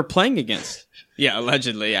school that we're playing against. Yeah,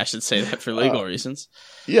 allegedly, I should say that for legal reasons.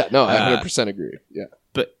 Yeah, no, I 100% agree. Yeah,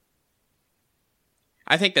 but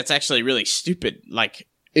I think that's actually really stupid. Like,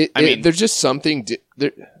 I mean, there's just something.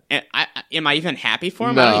 Am I even happy for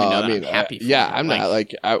him? No, I don't even know that I'm happy for him. I'm not.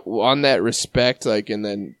 Like, on that respect, like, and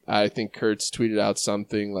then I think Kurtz tweeted out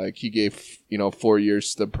something like he gave 4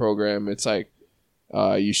 years to the program. It's like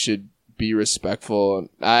you should be respectful. And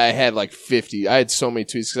I had like 50. I had so many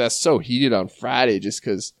tweets because I was so heated on Friday just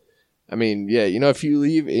because. I mean, yeah, if you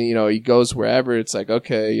leave, and, he goes wherever, it's like,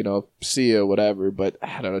 okay, see ya, whatever. But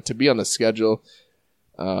I don't know, to be on the schedule,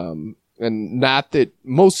 and not that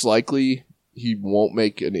most likely he won't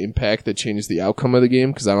make an impact that changes the outcome of the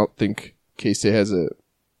game because I don't think K-State has a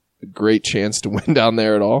great chance to win down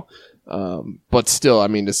there at all. But still, I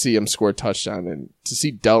mean, to see him score a touchdown and to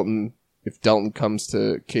see Delton, if Delton comes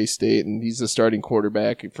to K-State and he's the starting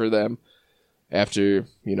quarterback for them after,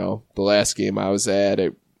 the last game I was at,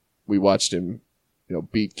 we watched him,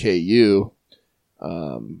 beat KU,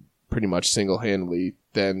 pretty much single-handedly.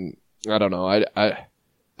 Then I don't know.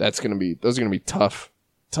 Those are gonna be tough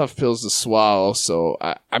pills to swallow. So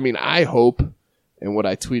I mean, I hope, and what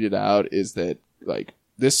I tweeted out is that like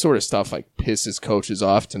this sort of stuff like pisses coaches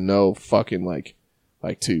off to no fucking like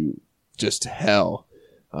to just hell.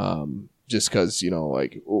 Just because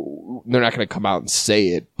like they're not gonna come out and say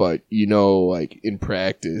it, but like in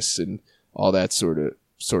practice and all that sort of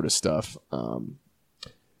stuff.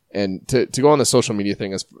 And to go on the social media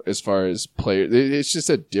thing as far as players, it's just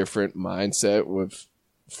a different mindset with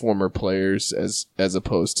former players as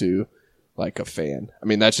opposed to like a fan. I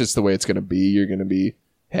mean, that's just the way it's going to be. You're going to be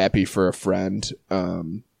happy for a friend.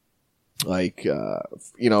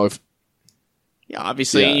 If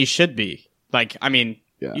obviously you should be like, I mean,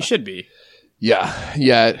 you should be.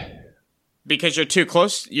 Yeah. Because you're too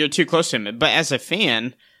close to him. But as a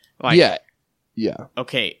fan, like, yeah.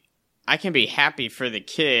 Okay, I can be happy for the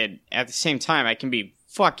kid. At the same time, I can be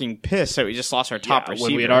fucking pissed that we just lost our top receiver.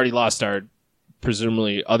 When we had already lost our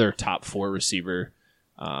presumably other top 4 receiver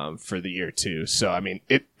for the year too. So I mean,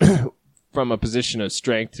 it from a position of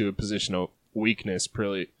strength to a position of weakness,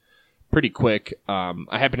 pretty quick. I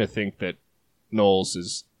happen to think that Knowles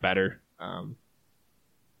is better.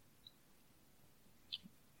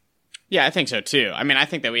 Yeah, I think so too. I mean, I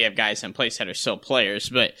think that we have guys in place that are still players,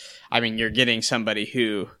 but I mean, you're getting somebody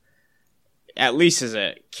who at least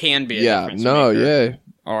can be a difference maker. Yeah.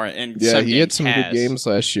 Or in he had some good games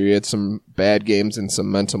last year. He had some bad games and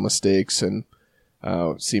some mental mistakes, and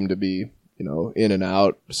seemed to be in and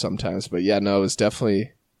out sometimes. But yeah, no, it was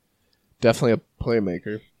definitely a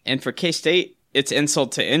playmaker. And for K-State, it's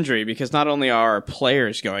insult to injury because not only are our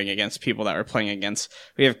players going against people that we're playing against,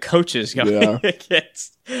 we have coaches going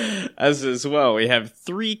against us as well. We have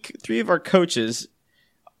three of our coaches,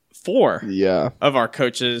 4 of our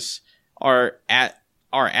coaches are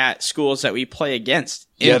at schools that we play against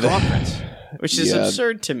in conference, which is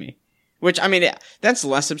absurd to me. Which, I mean, that's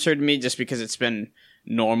less absurd to me just because it's been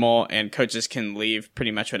normal and coaches can leave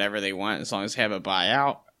pretty much whatever they want as long as they have a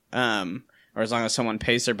buyout. Or as long as someone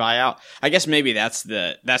pays their buyout. I guess maybe that's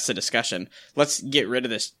the discussion. Let's get rid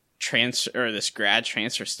of this this grad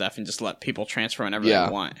transfer stuff and just let people transfer whenever they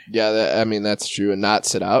want. Yeah, that's true, and not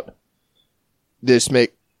sit out. Just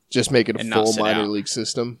make it a full minor league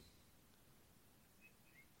system.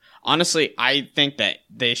 Honestly, I think that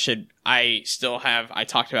they should. I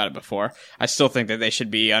talked about it before. I still think that they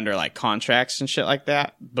should be under like contracts and shit like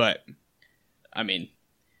that. But I mean.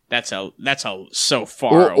 That's so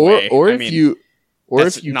far away.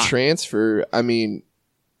 If you transfer, I mean,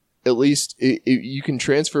 at least you can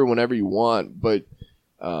transfer whenever you want, but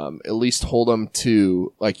at least hold them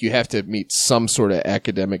to like you have to meet some sort of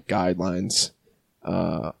academic guidelines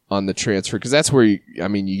on the transfer because that's where you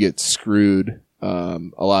get screwed.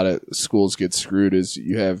 A lot of schools get screwed as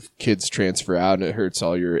you have kids transfer out and it hurts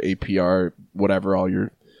all your APR, whatever, all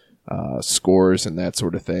your scores and that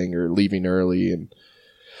sort of thing, or leaving early and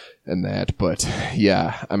that. But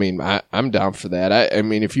yeah, I mean, I'm down for that. I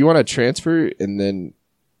mean, if you want to transfer and then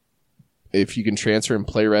if you can transfer and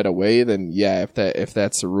play right away, then yeah, if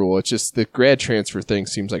that's the rule. It's just the grad transfer thing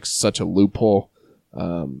seems like such a loophole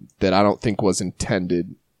that I don't think was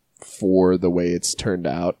intended for the way it's turned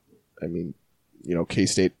out. I mean,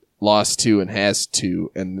 K-State lost 2 and has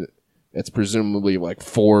 2, and it's presumably like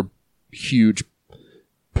 4 huge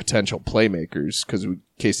potential playmakers because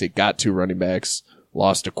K-State got 2 running backs,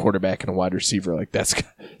 lost a quarterback and a wide receiver. Like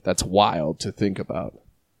that's wild to think about.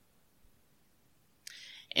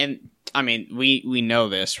 and I mean, we know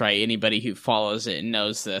this, right? Anybody who follows it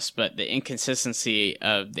knows this, but the inconsistency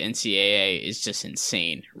of the NCAA is just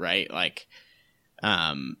insane, right? Like,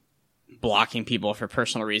 blocking people for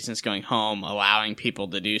personal reasons going home, allowing people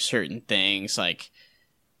to do certain things, like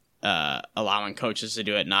allowing coaches to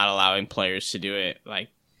do it, not allowing players to do it, like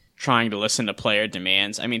trying to listen to player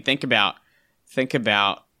demands. I mean, think about.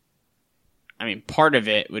 I mean, part of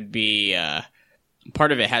it would be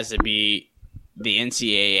part of it has to be the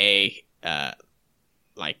NCAA,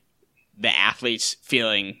 like the athletes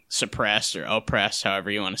feeling suppressed or oppressed,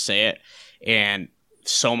 however you want to say it, and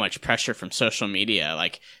so much pressure from social media.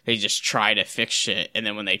 Like, they just try to fix shit, and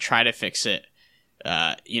then when they try to fix it,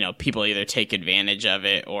 people either take advantage of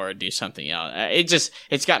it or do something else.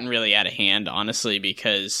 It's gotten really out of hand, honestly,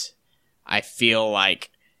 because I feel like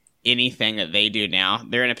anything that they do now,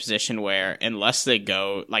 they're in a position where unless they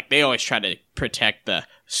go, like, they always try to protect the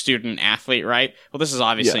student athlete, right? Well, this is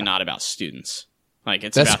obviously not about students. Like,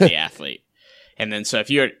 it's about the athlete. And then so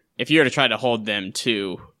if you were to try to hold them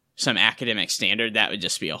to some academic standard, that would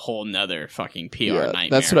just be a whole nother fucking PR nightmare.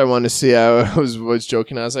 That's what I wanted to see. I was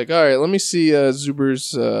joking. I was like, all right, let me see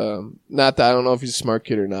Zuber's, not that I don't know if he's a smart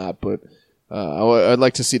kid or not, but I'd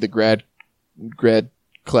like to see the grad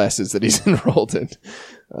classes that he's enrolled in.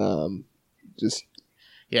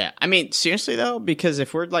 Yeah, I mean, seriously though, because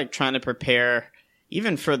if we're like trying to prepare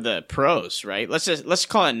even for the pros, right? Let's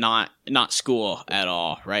call it not school at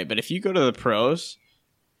all, right? But if you go to the pros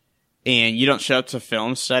and you don't show up to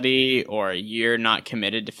film study, or you're not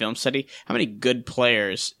committed to film study, how many good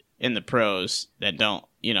players in the pros that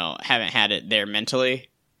haven't had it there mentally,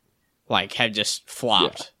 like, have just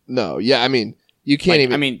flopped? Yeah. No, yeah, I mean, you can't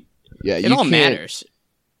even. I mean, yeah, it all matters.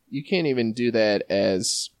 You can't even do that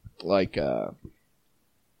as like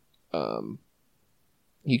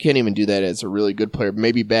you can't even do that as a really good player.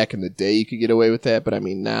 Maybe back in the day you could get away with that, but I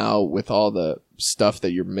mean, now with all the stuff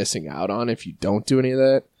that you're missing out on if you don't do any of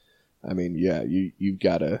that, I mean, yeah, you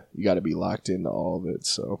gotta be locked into all of it.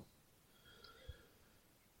 So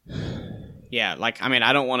yeah, like, I mean,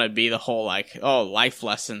 I don't want to be the whole like, oh, life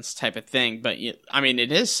lessons type of thing, but I mean,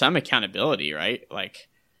 it is some accountability, right? Like,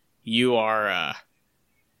 you are.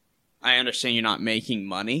 I understand you're not making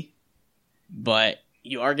money, but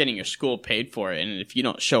you are getting your school paid for it, and if you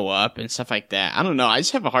don't show up and stuff like that, I don't know. I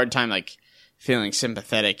just have a hard time like feeling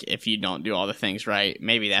sympathetic if you don't do all the things right.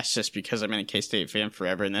 Maybe that's just because I've been a K-State fan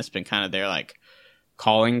forever, and that's been kind of their like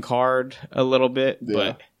calling card a little bit. Yeah.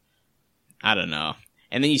 But I don't know.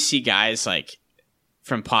 And then you see guys like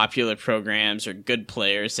from popular programs or good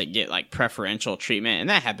players that get like preferential treatment, and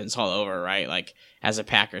that happens all over, right? Like, as a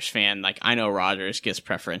Packers fan, like, I know Rodgers gets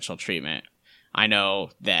preferential treatment. I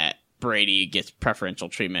know that Brady gets preferential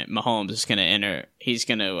treatment. Mahomes is going to enter. He's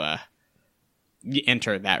going to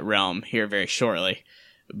enter that realm here very shortly.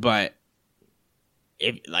 But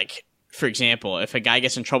if, like, for example, if a guy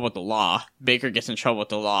gets in trouble with the law, Baker gets in trouble with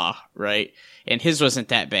the law, right? And his wasn't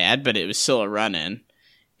that bad, but it was still a run-in,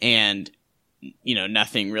 and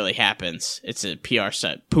nothing really happens. It's a PR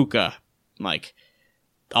set. Puka, like,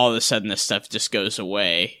 all of a sudden this stuff just goes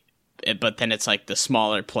away, but then it's like the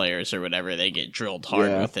smaller players or whatever, they get drilled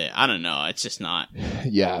hard with it. I don't know. It's just not.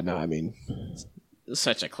 Yeah, no, I mean, it's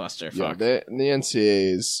such a clusterfuck. Yeah, the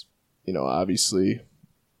NCAA is, obviously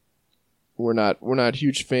we're not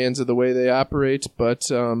huge fans of the way they operate, but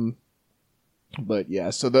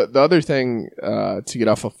yeah. So the other thing to get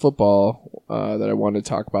off of football that I wanted to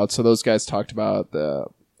talk about. So those guys talked about the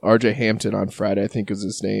RJ Hampton on Friday, I think is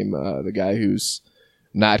his name, the guy who's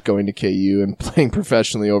not going to KU and playing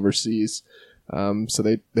professionally overseas.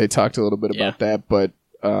 So they talked a little bit about that, but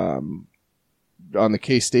on the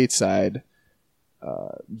K-State side,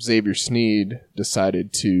 Xavier Sneed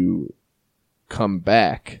decided to come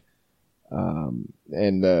back,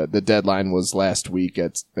 and the deadline was last week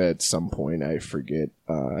at some point. I forget.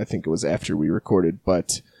 I think it was after we recorded,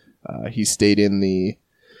 but he stayed in the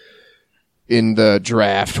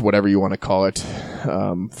draft, whatever you want to call it,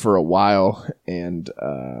 for a while, and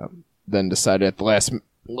then decided at the last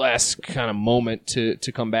kind of moment to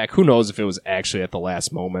come back. Who knows if it was actually at the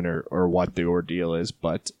last moment or what the ordeal is,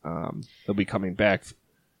 but he'll be coming back.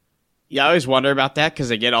 Yeah, I always wonder about that because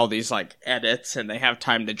they get all these like edits and they have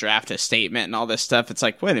time to draft a statement and all this stuff. It's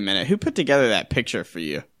like, wait a minute, who put together that picture for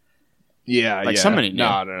you? Yeah, like somebody knew.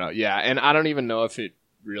 No. Yeah, and I don't even know if it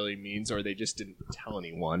really means, or they just didn't tell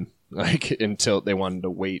anyone, like, until they wanted to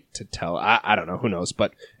wait to tell. I don't know, who knows.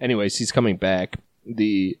 But anyways, he's coming back.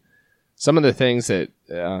 Some of the things that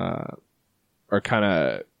are kind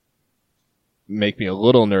of make me a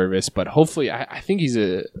little nervous, but hopefully I think he's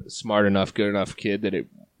a smart enough, good enough kid that it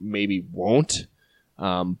maybe won't.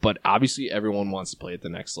 But obviously everyone wants to play at the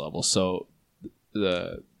next level. So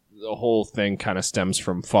the whole thing kind of stems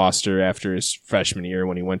from Foster after his freshman year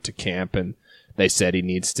when he went to camp, and they said he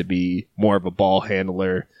needs to be more of a ball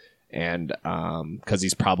handler, and because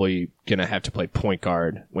he's probably going to have to play point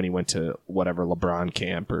guard when he went to whatever LeBron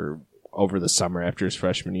camp or over the summer after his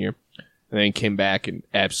freshman year. And then he came back and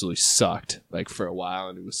absolutely sucked like for a while,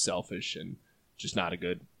 and he was selfish and just not a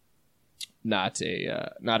good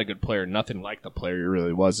player. Nothing like the player he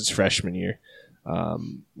really was his freshman year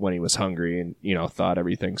when he was hungry and thought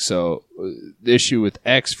everything. So the issue with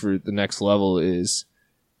X for the next level is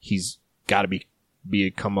he's got to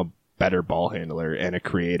become a better ball handler and a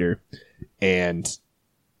creator, and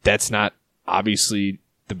that's not obviously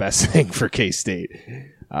the best thing for K-State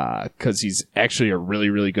because he's actually a really,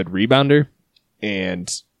 really good rebounder,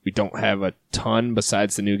 and we don't have a ton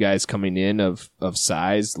besides the new guys coming in of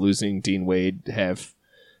size. Losing Dean Wade, have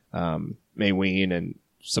Mayween and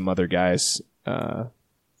some other guys that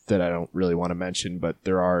I don't really want to mention, but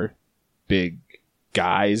there are big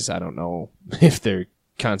guys. I don't know if they're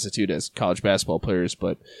constitute as college basketball players,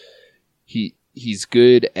 but he's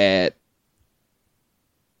good at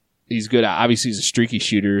obviously he's a streaky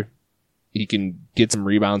shooter. He can get some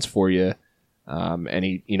rebounds for you. And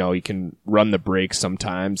he can run the break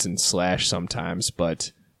sometimes and slash sometimes,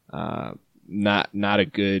 but not a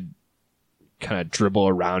good kind of dribble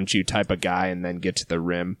around you type of guy and then get to the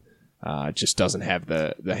rim. Just doesn't have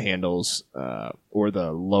the handles or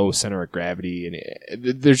the low center of gravity,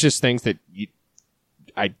 and there's just things that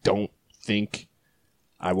I don't think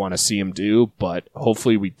I want to see him do, but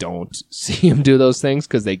hopefully we don't see him do those things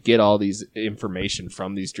because they get all these information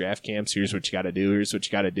from these draft camps. Here's what you got to do. Here's what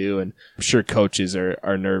you got to do. And I'm sure coaches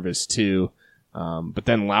are nervous too. But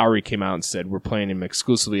then Lowry came out and said, we're playing him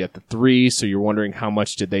exclusively at the 3. So you're wondering how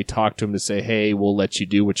much did they talk to him to say, hey, we'll let you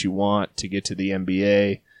do what you want to get to the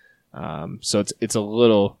NBA. So it's a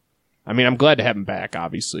little, I mean, I'm glad to have him back,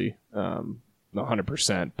 obviously,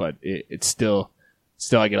 100%, but it's still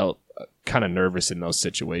I get kind of nervous in those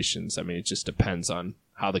situations. I mean, it just depends on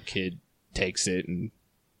how the kid takes it. And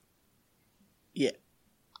yeah,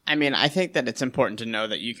 I mean, I think that it's important to know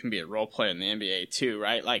that you can be a role player in the NBA too,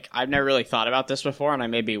 right? Like, I've never really thought about this before, and I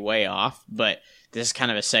may be way off, but this is kind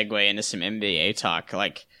of a segue into some NBA talk.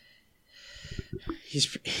 Like,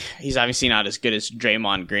 he's obviously not as good as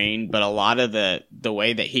Draymond Green, but a lot of the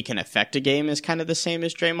way that he can affect a game is kind of the same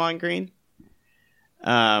as Draymond Green.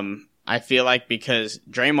 I feel like because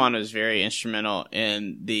Draymond was very instrumental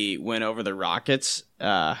in the win over the Rockets,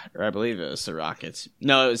 or I believe it was the Rockets.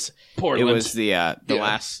 No, it was Portland. It was the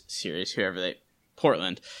last series,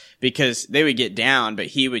 Portland, because they would get down, but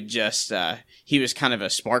he would just he was kind of a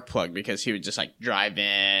spark plug because he would just like drive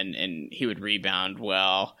in and he would rebound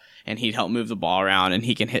well and he'd help move the ball around and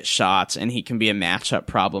he can hit shots and he can be a matchup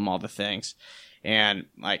problem, all the things. And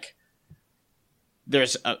like,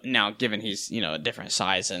 there's now, given he's a different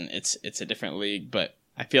size and it's a different league, but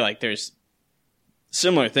I feel like there's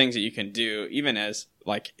similar things that you can do even as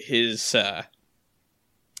like his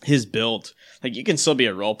build. Like, you can still be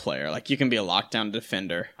a role player. Like, you can be a lockdown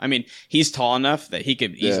defender. I mean, he's tall enough that he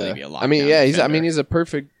could easily be a lockdown defender. He's a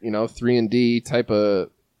perfect 3-and-D type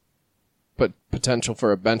of potential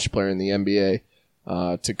for a bench player in the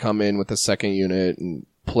NBA to come in with a second unit and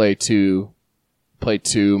play two,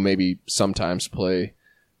 maybe sometimes play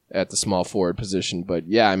at the small forward position. But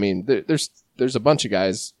yeah, I mean, there's a bunch of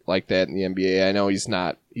guys like that in the NBA. I know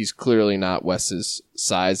he's clearly not Wes's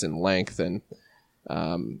size and length, and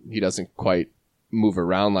he doesn't quite move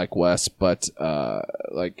around like Wes, but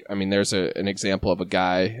there's an example of a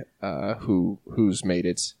guy who's made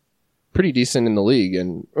it pretty decent in the league,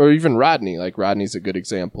 or even Rodney. Like, Rodney's a good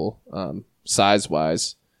example, size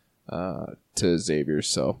wise, to Xavier.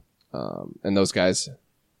 So, and those guys.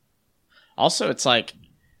 Also, it's like,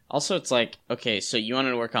 okay, so you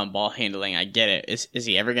wanted to work on ball handling. I get it. Is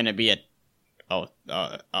he ever going to be in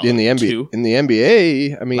the NBA? 2? In the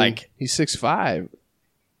NBA, I mean, like, he's 6'5".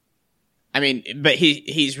 I mean, but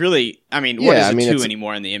he's really. I mean, what is a 2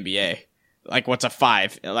 anymore in the NBA? Like, what's a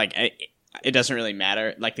 5? Like, it doesn't really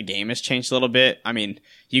matter. Like, the game has changed a little bit. I mean,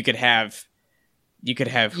 you could have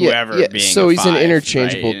whoever being. So a he's 5, an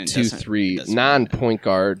interchangeable right? 2-3 non-point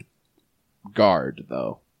guard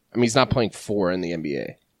though. I mean, he's not playing 4 in the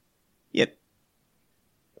NBA. Yeah.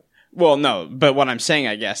 Well, no, but what I'm saying,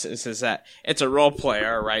 I guess, is that it's a role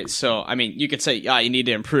player, right? So, I mean, you could say, you need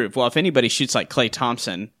to improve. Well, if anybody shoots like Klay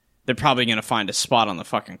Thompson, they're probably going to find a spot on the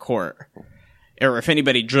fucking court. Or if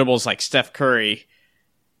anybody dribbles like Steph Curry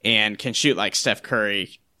and can shoot like Steph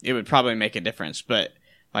Curry, it would probably make a difference. But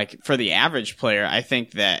like, for the average player, I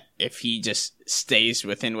think that if he just stays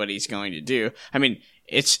within what he's going to do, I mean,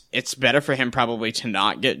 it's better for him probably to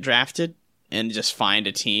not get drafted and just find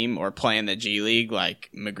a team or play in the G League like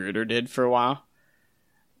Magruder did for a while.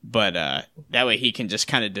 But that way he can just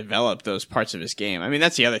kind of develop those parts of his game. I mean,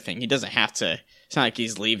 that's the other thing. He doesn't have to. It's not like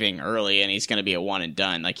he's leaving early and he's going to be a one and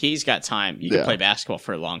done. Like, he's got time. You can play basketball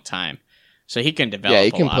for a long time, so he can develop. Yeah,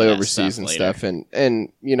 he can play overseas and stuff,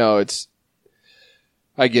 and you know, it's.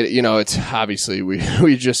 I get it. You know, it's obviously we're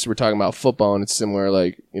talking about football, and it's similar.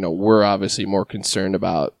 Like, you know, we're obviously more concerned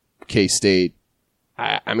about K-State.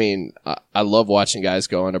 I mean, I love watching guys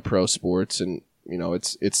go into pro sports, and you know,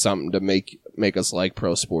 it's something to make us like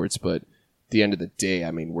pro sports. But at the end of the day,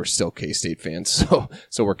 I mean, we're still K-State fans,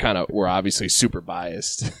 so we're obviously super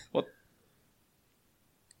biased.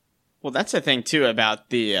 Well, that's the thing too about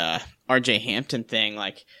the RJ Hampton thing.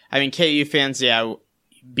 Like, I mean, KU fans, you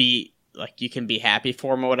can be happy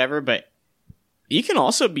for him or whatever, but you can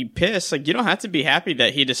also be pissed. Like, you don't have to be happy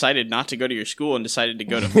that he decided not to go to your school and decided to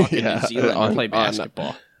go to fucking New Zealand and play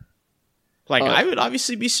basketball. I would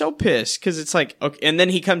obviously be so pissed because it's like, okay, and then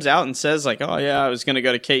he comes out and says like, "Oh yeah, I was gonna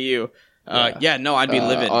go to KU." I'd be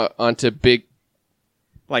livid. Onto big,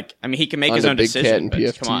 like, I mean, he can make his own decision. But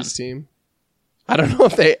PFT's come on, team. I don't know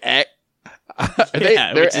if they act.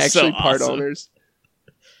 They're actually part owners.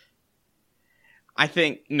 I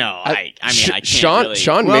think no. I can't Sean really.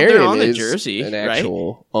 Sean well, Marion they're on the is jersey, an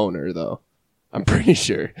actual owner, though. I'm pretty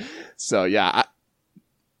sure. So yeah,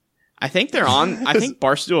 I think they're on. I think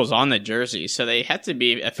Barstool's on the jersey, so they have to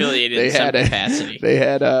be affiliated in some capacity. They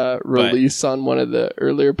had a release on one of the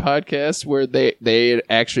earlier podcasts where they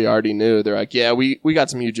actually already knew. They're like, yeah, we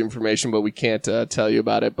got some huge information, but we can't tell you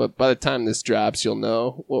about it. But by the time this drops, you'll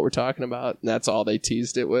know what we're talking about. And that's all they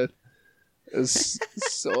teased it with. It's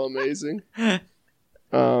so amazing.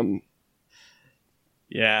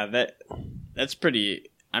 Yeah, that's pretty.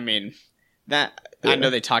 I mean, I know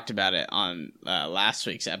they talked about it on last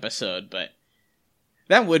week's episode, but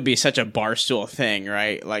that would be such a Barstool thing,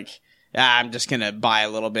 right? Like, I'm just gonna buy a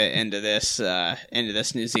little bit into this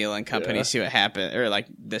New Zealand company, see what happens, or like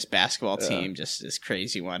this basketball team, just this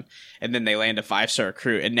crazy one, and then they land a 5-star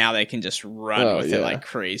recruit, and now they can just run with it like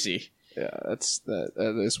crazy. Yeah,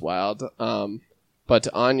 that is wild. But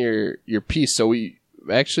on your piece, so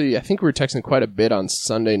I think we were texting quite a bit on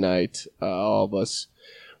Sunday night. All of us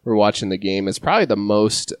were watching the game. It's probably the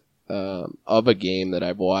most of a game that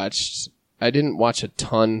I've watched. I didn't watch a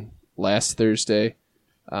ton last Thursday,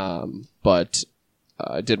 but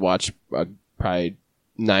I did watch probably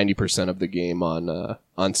 90% of the game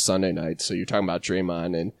on Sunday night. So you're talking about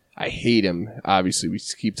Draymond, and I hate him. Obviously, we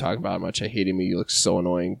keep talking about how much I hate him. He looks so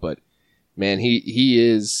annoying, but man,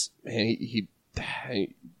 he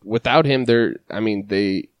without him,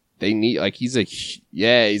 they need, like, he's a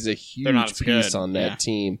huge piece on that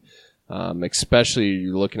team. Especially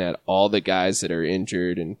you're looking at all the guys that are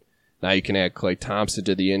injured, and now you can add Klay Thompson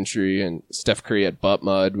to the injury, and Steph Curry had butt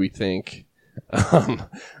mud, we think. I'm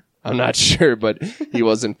not sure, but he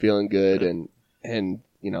wasn't feeling good, and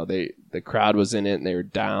you know, the crowd was in it, and they were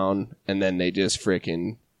down, and then they just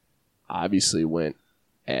freaking obviously went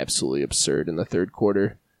absolutely absurd in the third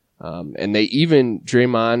quarter. And they even,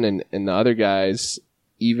 Draymond and the other guys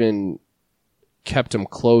even kept him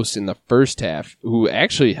close in the first half. Who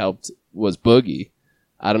actually helped was Boogie.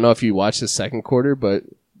 I don't know if you watched the second quarter, but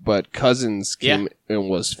Cousins came and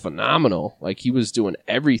was phenomenal. Like, he was doing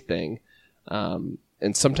everything. And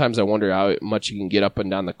sometimes I wonder how much he can get up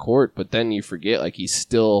and down the court, but then you forget, like, he's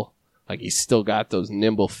still got those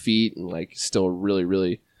nimble feet, and like still really,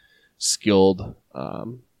 really skilled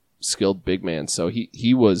big man. So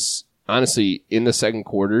he was honestly in the second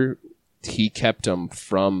quarter, he kept them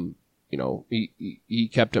from, you know, he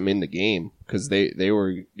kept them in the game because they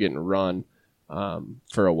were getting run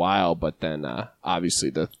for a while, but then obviously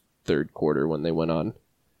the third quarter when they went on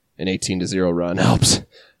an 18-0 run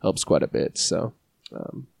helps quite a bit. So,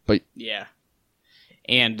 but yeah,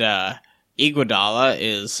 and Iguodala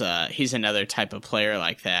is he's another type of player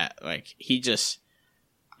like that. Like, he just,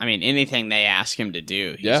 I mean, anything they ask him to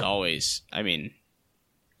do, he's always, I mean,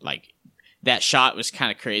 like, that shot was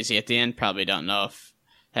kind of crazy at the end. Probably don't know if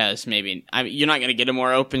has maybe, I mean, you're not going to get a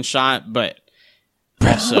more open shot, but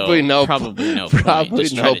probably no point.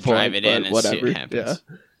 Just try to drive it in and see what happens.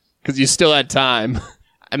 Yeah. Because you still had time.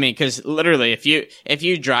 I mean, because literally, if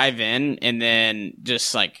you drive in and then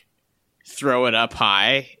just like throw it up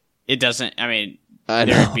high, it doesn't. I mean,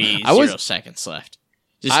 there would be 0 seconds left.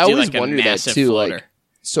 Just I do always like a wondered massive that too. floater. Like,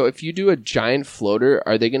 so if you do a giant floater,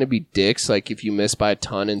 are they going to be dicks? Like, if you miss by a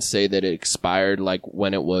ton and say that it expired, like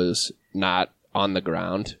when it was not on the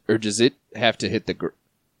ground, or does it have to hit the?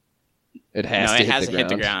 It has to hit the ground. Hit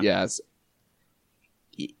the ground. Yes.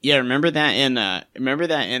 Yeah, remember that in the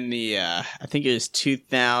I think it was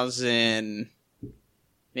 2000,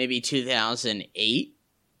 maybe 2008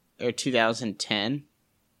 or 2010.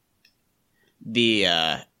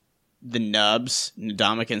 The Nubs,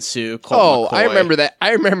 Ndamukong Suh, Colt McCoy, I remember that.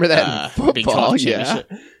 I remember that in Big football. 12 Yeah.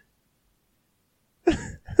 championship.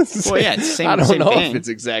 Well, yeah, it's the same. I don't same know thing. if it's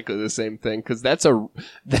exactly the same thing because that's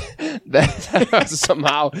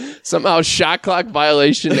somehow shot clock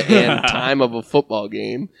violation and time of a football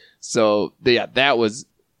game. So yeah, that was.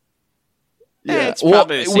 Yeah, it's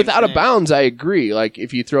probably the same without thing. a bounds, I agree. Like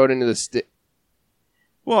if you throw it into the stick,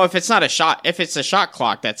 Well, if it's not a shot, if it's a shot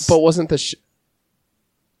clock, that's. but wasn't the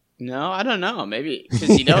No, I don't know. Maybe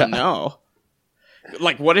because you don't know.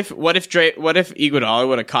 Like, what if Iguodala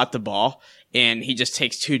would have caught the ball and he just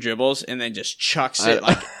takes 2 dribbles and then just chucks it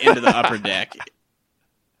like into the upper deck?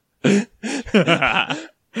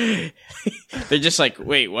 They're just like,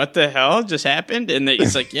 wait, what the hell just happened? And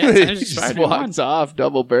he's like, yeah, time's he expired. just walks off,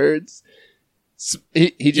 double birds.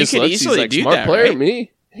 He just could looks. He's easily like, do smart that, player, right?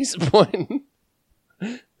 me. He's pointing.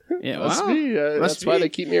 Yeah, Must well, be. must That's why be. they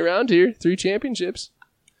keep me around here. 3 championships.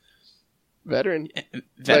 Veteran.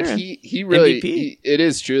 But he really, MVP. it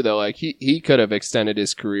is true though. Like he could have extended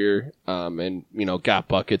his career, and got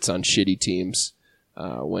buckets on shitty teams,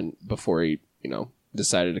 before he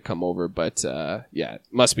decided to come over. But yeah, it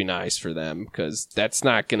must be nice for them because that's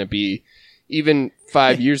not going to be even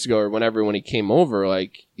 5 years ago or whenever when he came over.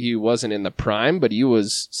 Like he wasn't in the prime, but he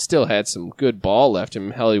was still had some good ball left him.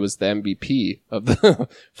 Hell, he was the MVP of the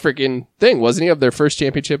freaking thing, wasn't he? Of their first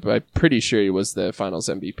championship, I'm pretty sure he was the Finals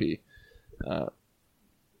MVP.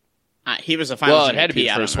 He was a finals Well, it MVP. had to be the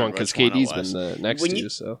I don't first one remember because which one it KD's was. been the next When two. you-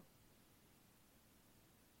 So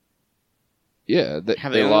yeah, Have they they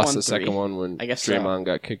only lost won the second 3? one when I guess so. Draymond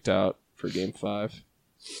got kicked out for Game 5.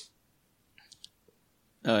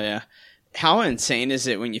 Oh yeah. How insane is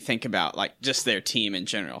it when you think about like just their team in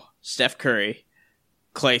general? Steph Curry,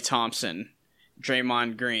 Klay Thompson,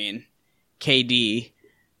 Draymond Green, KD,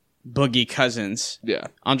 Boogie Cousins, Yeah,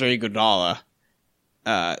 Andre Iguodala,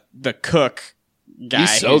 the Cook guy.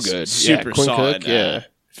 He's so who's good. Super Yeah, Quinn solid.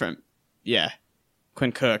 Cook,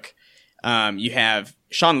 Quinn Cook. You have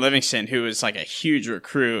Sean Livingston, who was like a huge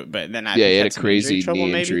recruit, but then he had a some crazy injury trouble,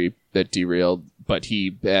 knee maybe? injury that derailed, but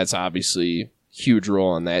he has obviously huge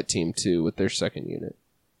role on that team too with their second unit.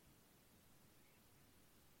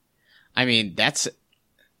 I mean,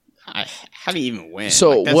 how do you even win? So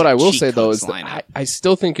Like, that's what a I will cheat say though code's is that lineup. I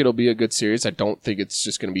still think it'll be a good series. I don't think it's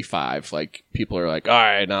just going to be 5. Like people are like, all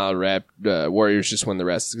right, now Warriors just win the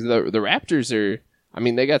rest. The Raptors are. I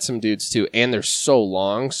mean, they got some dudes too, and they're so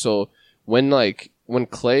long. So when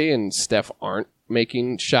Klay and Steph aren't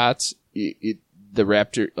making shots, the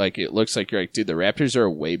Raptor it looks like you're like, dude, the Raptors are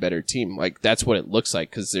a way better team. Like that's what it looks like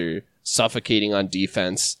because they're suffocating on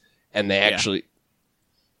defense, and they actually.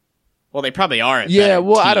 Well, they probably are. Yeah,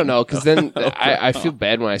 well, I don't know, because then I feel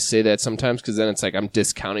bad when I say that sometimes, because then it's like I'm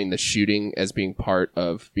discounting the shooting as being part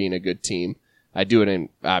of being a good team. I do it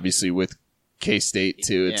obviously with K-State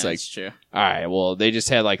too. It's like, that's true. all right, well, they just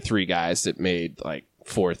had like 3 guys that made like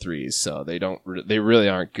 4 threes, so they really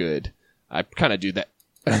aren't good. I kind of do that.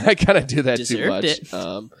 I kind of do that Deserved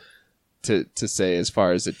too much to say as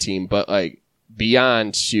far as a team, but like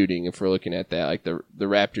beyond shooting, if we're looking at that, like the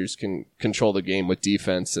Raptors can control the game with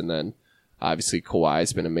defense, and then. Obviously,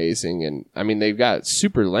 Kawhi's been amazing, and I mean they've got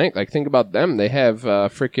super length. Like think about them; they have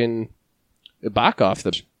freaking Ibaka off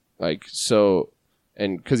the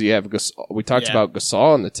and because you have we talked about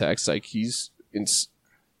Gasol in the text. Like he's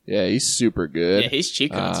super good. Yeah, he's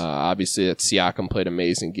cheat codes. Obviously, that Siakam played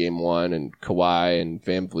amazing game 1, and Kawhi and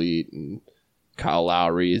Van Vliet and Kyle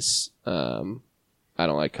Lowry's. I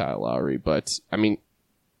don't like Kyle Lowry, but I mean.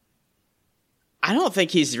 I don't think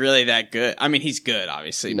he's really that good. I mean, he's good,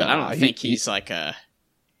 obviously, but I don't think he's like a,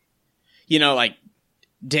 like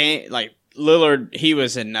Lillard. He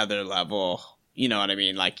was another level. You know what I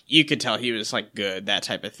mean? Like you could tell he was like good, that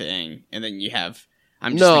type of thing. And then you have,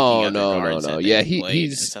 I'm just thinking other guards that Yeah, he's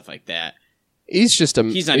and stuff like that. He's just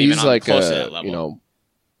he's not even like close to that level.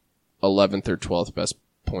 11th or 12th best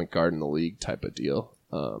point guard in the league type of deal.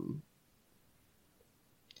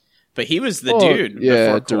 But he was the dude.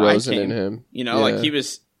 Yeah, before Kawhi DeRozan came. and him. Like he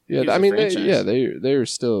was. Yeah, he was I mean, franchise. they're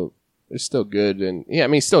still good, and yeah, I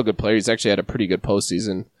mean, he's still a good player. He's actually had a pretty good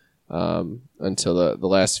postseason until the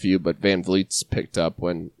last few. But Van Vliet's picked up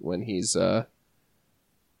when he's Van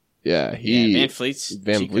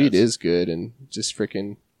Vliet is good, and just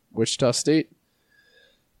freaking Wichita State.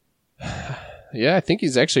 Yeah, I think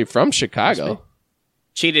he's actually from Chicago.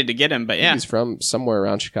 Cheated to get him, but yeah, he's from somewhere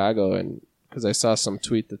around Chicago, and because I saw some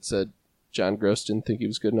tweet that said John Gross didn't think he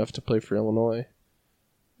was good enough to play for Illinois.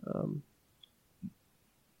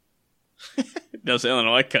 Those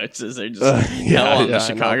Illinois coaches, they're just hell on the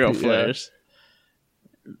Chicago Flares.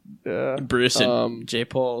 Yeah. Bruce and Jay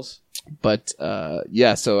Poles. But,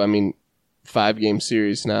 so, I mean, 5-game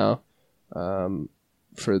series now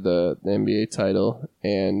for the NBA title.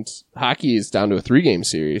 And hockey is down to a 3-game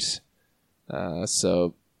series.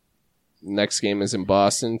 So, next game is in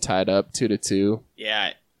Boston, tied up 2-2.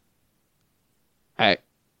 Yeah.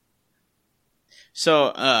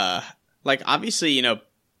 Obviously,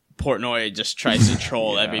 Portnoy just tries to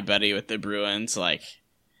troll everybody with the Bruins,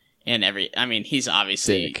 he's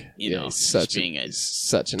obviously, he's such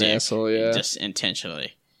an asshole, just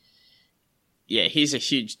intentionally. Yeah, he's a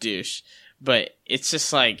huge douche, but it's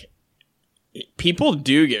just people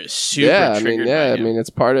do get super triggered by him. I mean,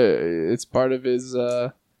 it's part of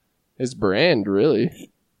his brand,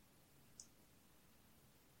 really.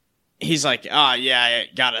 He's like, I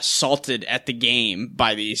got assaulted at the game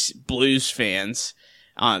by these Blues fans.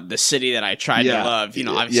 The city that I tried to love,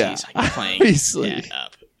 obviously he's playing that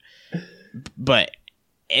up. But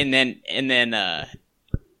and then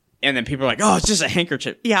people are like, oh, it's just a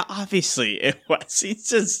handkerchief. Yeah, obviously it was. He's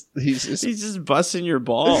just busting your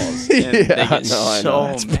balls. And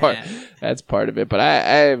that's part of it. But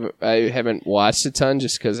I haven't watched a ton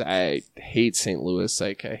just because I hate St. Louis.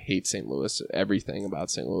 I hate St. Louis, everything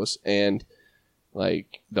about St. Louis and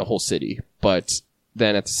the whole city. But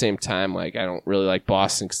then at the same time, I don't really like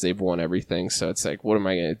Boston because they've won everything. So it's what am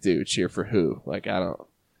I going to do? Cheer for who? I don't,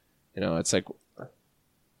 it's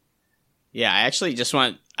Yeah, I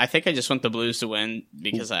think I just want the Blues to win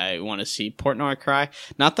because I want to see Portnoy cry.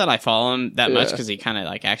 Not that I follow him that much because he kind of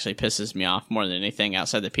actually pisses me off more than anything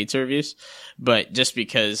outside the pizza reviews, but just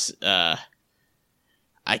because I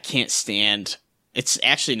can't stand. It's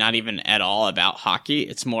actually not even at all about hockey.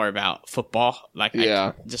 It's more about football. I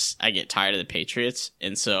get tired of the Patriots,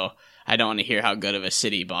 and so I don't want to hear how good of a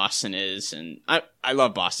city Boston is. And I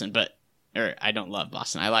love Boston, I don't love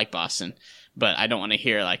Boston. I like Boston, but I don't want to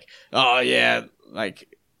hear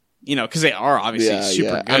because they are obviously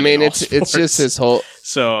super good. I mean, it's just his whole.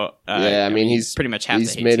 So he's pretty much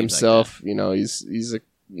he's made himself. He's a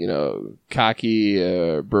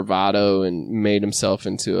cocky bravado and made himself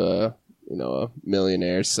into a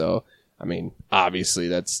millionaire. So I mean, obviously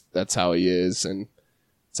that's how he is, and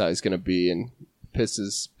that's how he's gonna be, and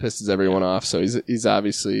pisses everyone off. So he's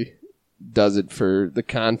obviously does it for the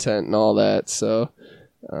content and all that. So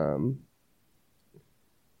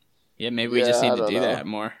maybe we just need to do that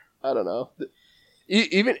more. I don't know.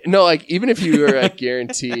 Even if you were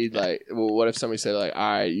guaranteed, what if somebody said all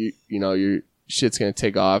right, your shit's gonna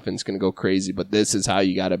take off and it's gonna go crazy, but this is how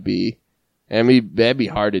you gotta be. I mean, that'd be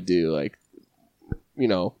hard to do.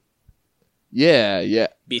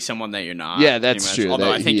 Be someone that you're not. Yeah, that's true.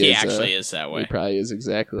 Although I think he actually is that way. He probably is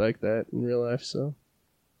exactly like that in real life. So,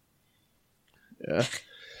 yeah.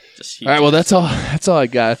 All right. Well, that's all I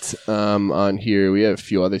got on here. We have a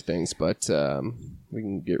few other things, but we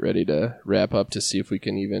can get ready to wrap up to see if we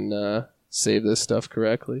can even save this stuff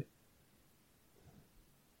correctly.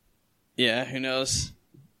 Yeah, who knows?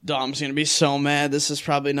 Dom's going to be so mad. This is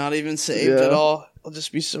probably not even saved at all. I'll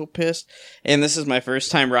just be so pissed. And this is my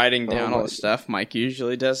first time writing down all the stuff. Mike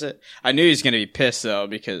usually does it. I knew he was going to be pissed, though,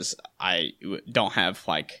 because I don't have,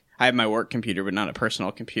 I have my work computer, but not a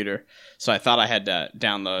personal computer. So I thought I had to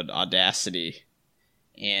download Audacity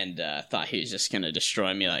and thought he was just going to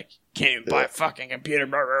destroy me. Can't even buy a fucking computer.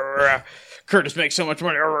 Curtis makes so much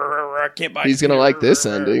money. Can't buy. He's going to like this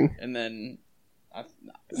ending. And then...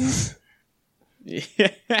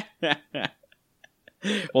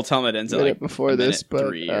 We'll tell him it ends at before this, but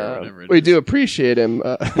 3 or whatever we do appreciate him.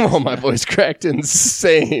 My voice cracked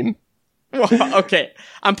insane. Well, okay,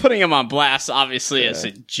 I'm putting him on blast, obviously, as a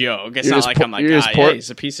joke. It's not like I'm he's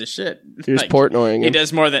a piece of shit. You're just Portnoying him. He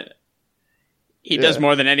does more than does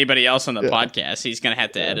more than anybody else on the podcast. He's gonna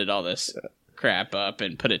have to edit all this crap up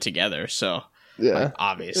and put it together. So,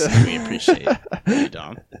 obviously, we appreciate you,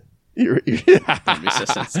 Dom. You're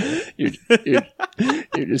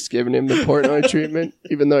just giving him the Portnoy treatment,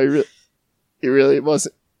 even though he really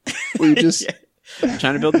wasn't. We just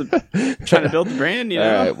trying to build the brand, All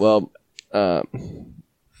right. Well, all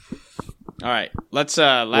right. Let's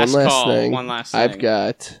last call. One last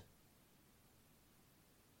thing.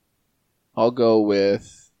 I'll go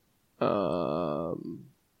with. I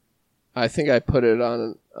think I put it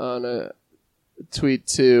on a tweet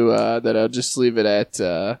too. That I'll just leave it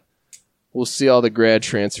at. We'll see all the grad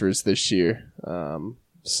transfers this year.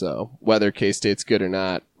 So whether K-State's good or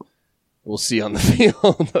not, we'll see on the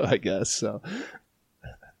field, I guess. So.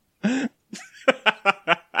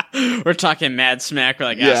 We're talking mad smack. We're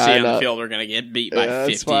like, see on the field, we're going to get beat by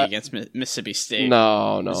 50 against Mississippi State.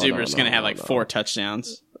 No. Zuber's going to have 4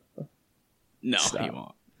 touchdowns. No, he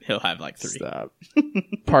won't. He'll have 3. Stop.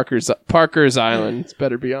 Parker's Island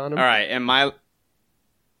better be on him. All right, and my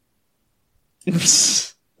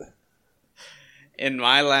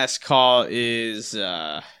last call is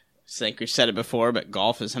I think we've said it before, but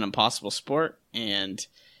golf is an impossible sport, and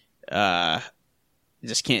you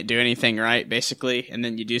just can't do anything right, basically. And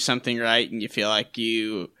then you do something right, and you feel like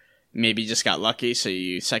you maybe just got lucky, so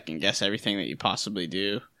you second guess everything that you possibly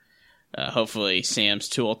do. Hopefully Sam's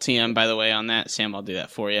tool TM, by the way, on that. Sam, I'll do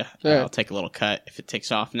that for you. I'll take a little cut if it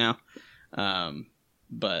takes off now.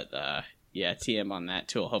 But TM on that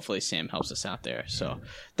tool. Hopefully Sam helps us out there. So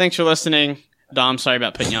thanks for listening. Dom, sorry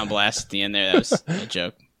about putting you on blast at the end there. That was a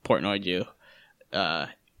joke. Portnoyed you.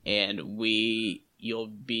 And you'll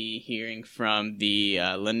be hearing from the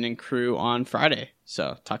Linden crew on Friday.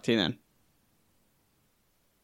 So talk to you then.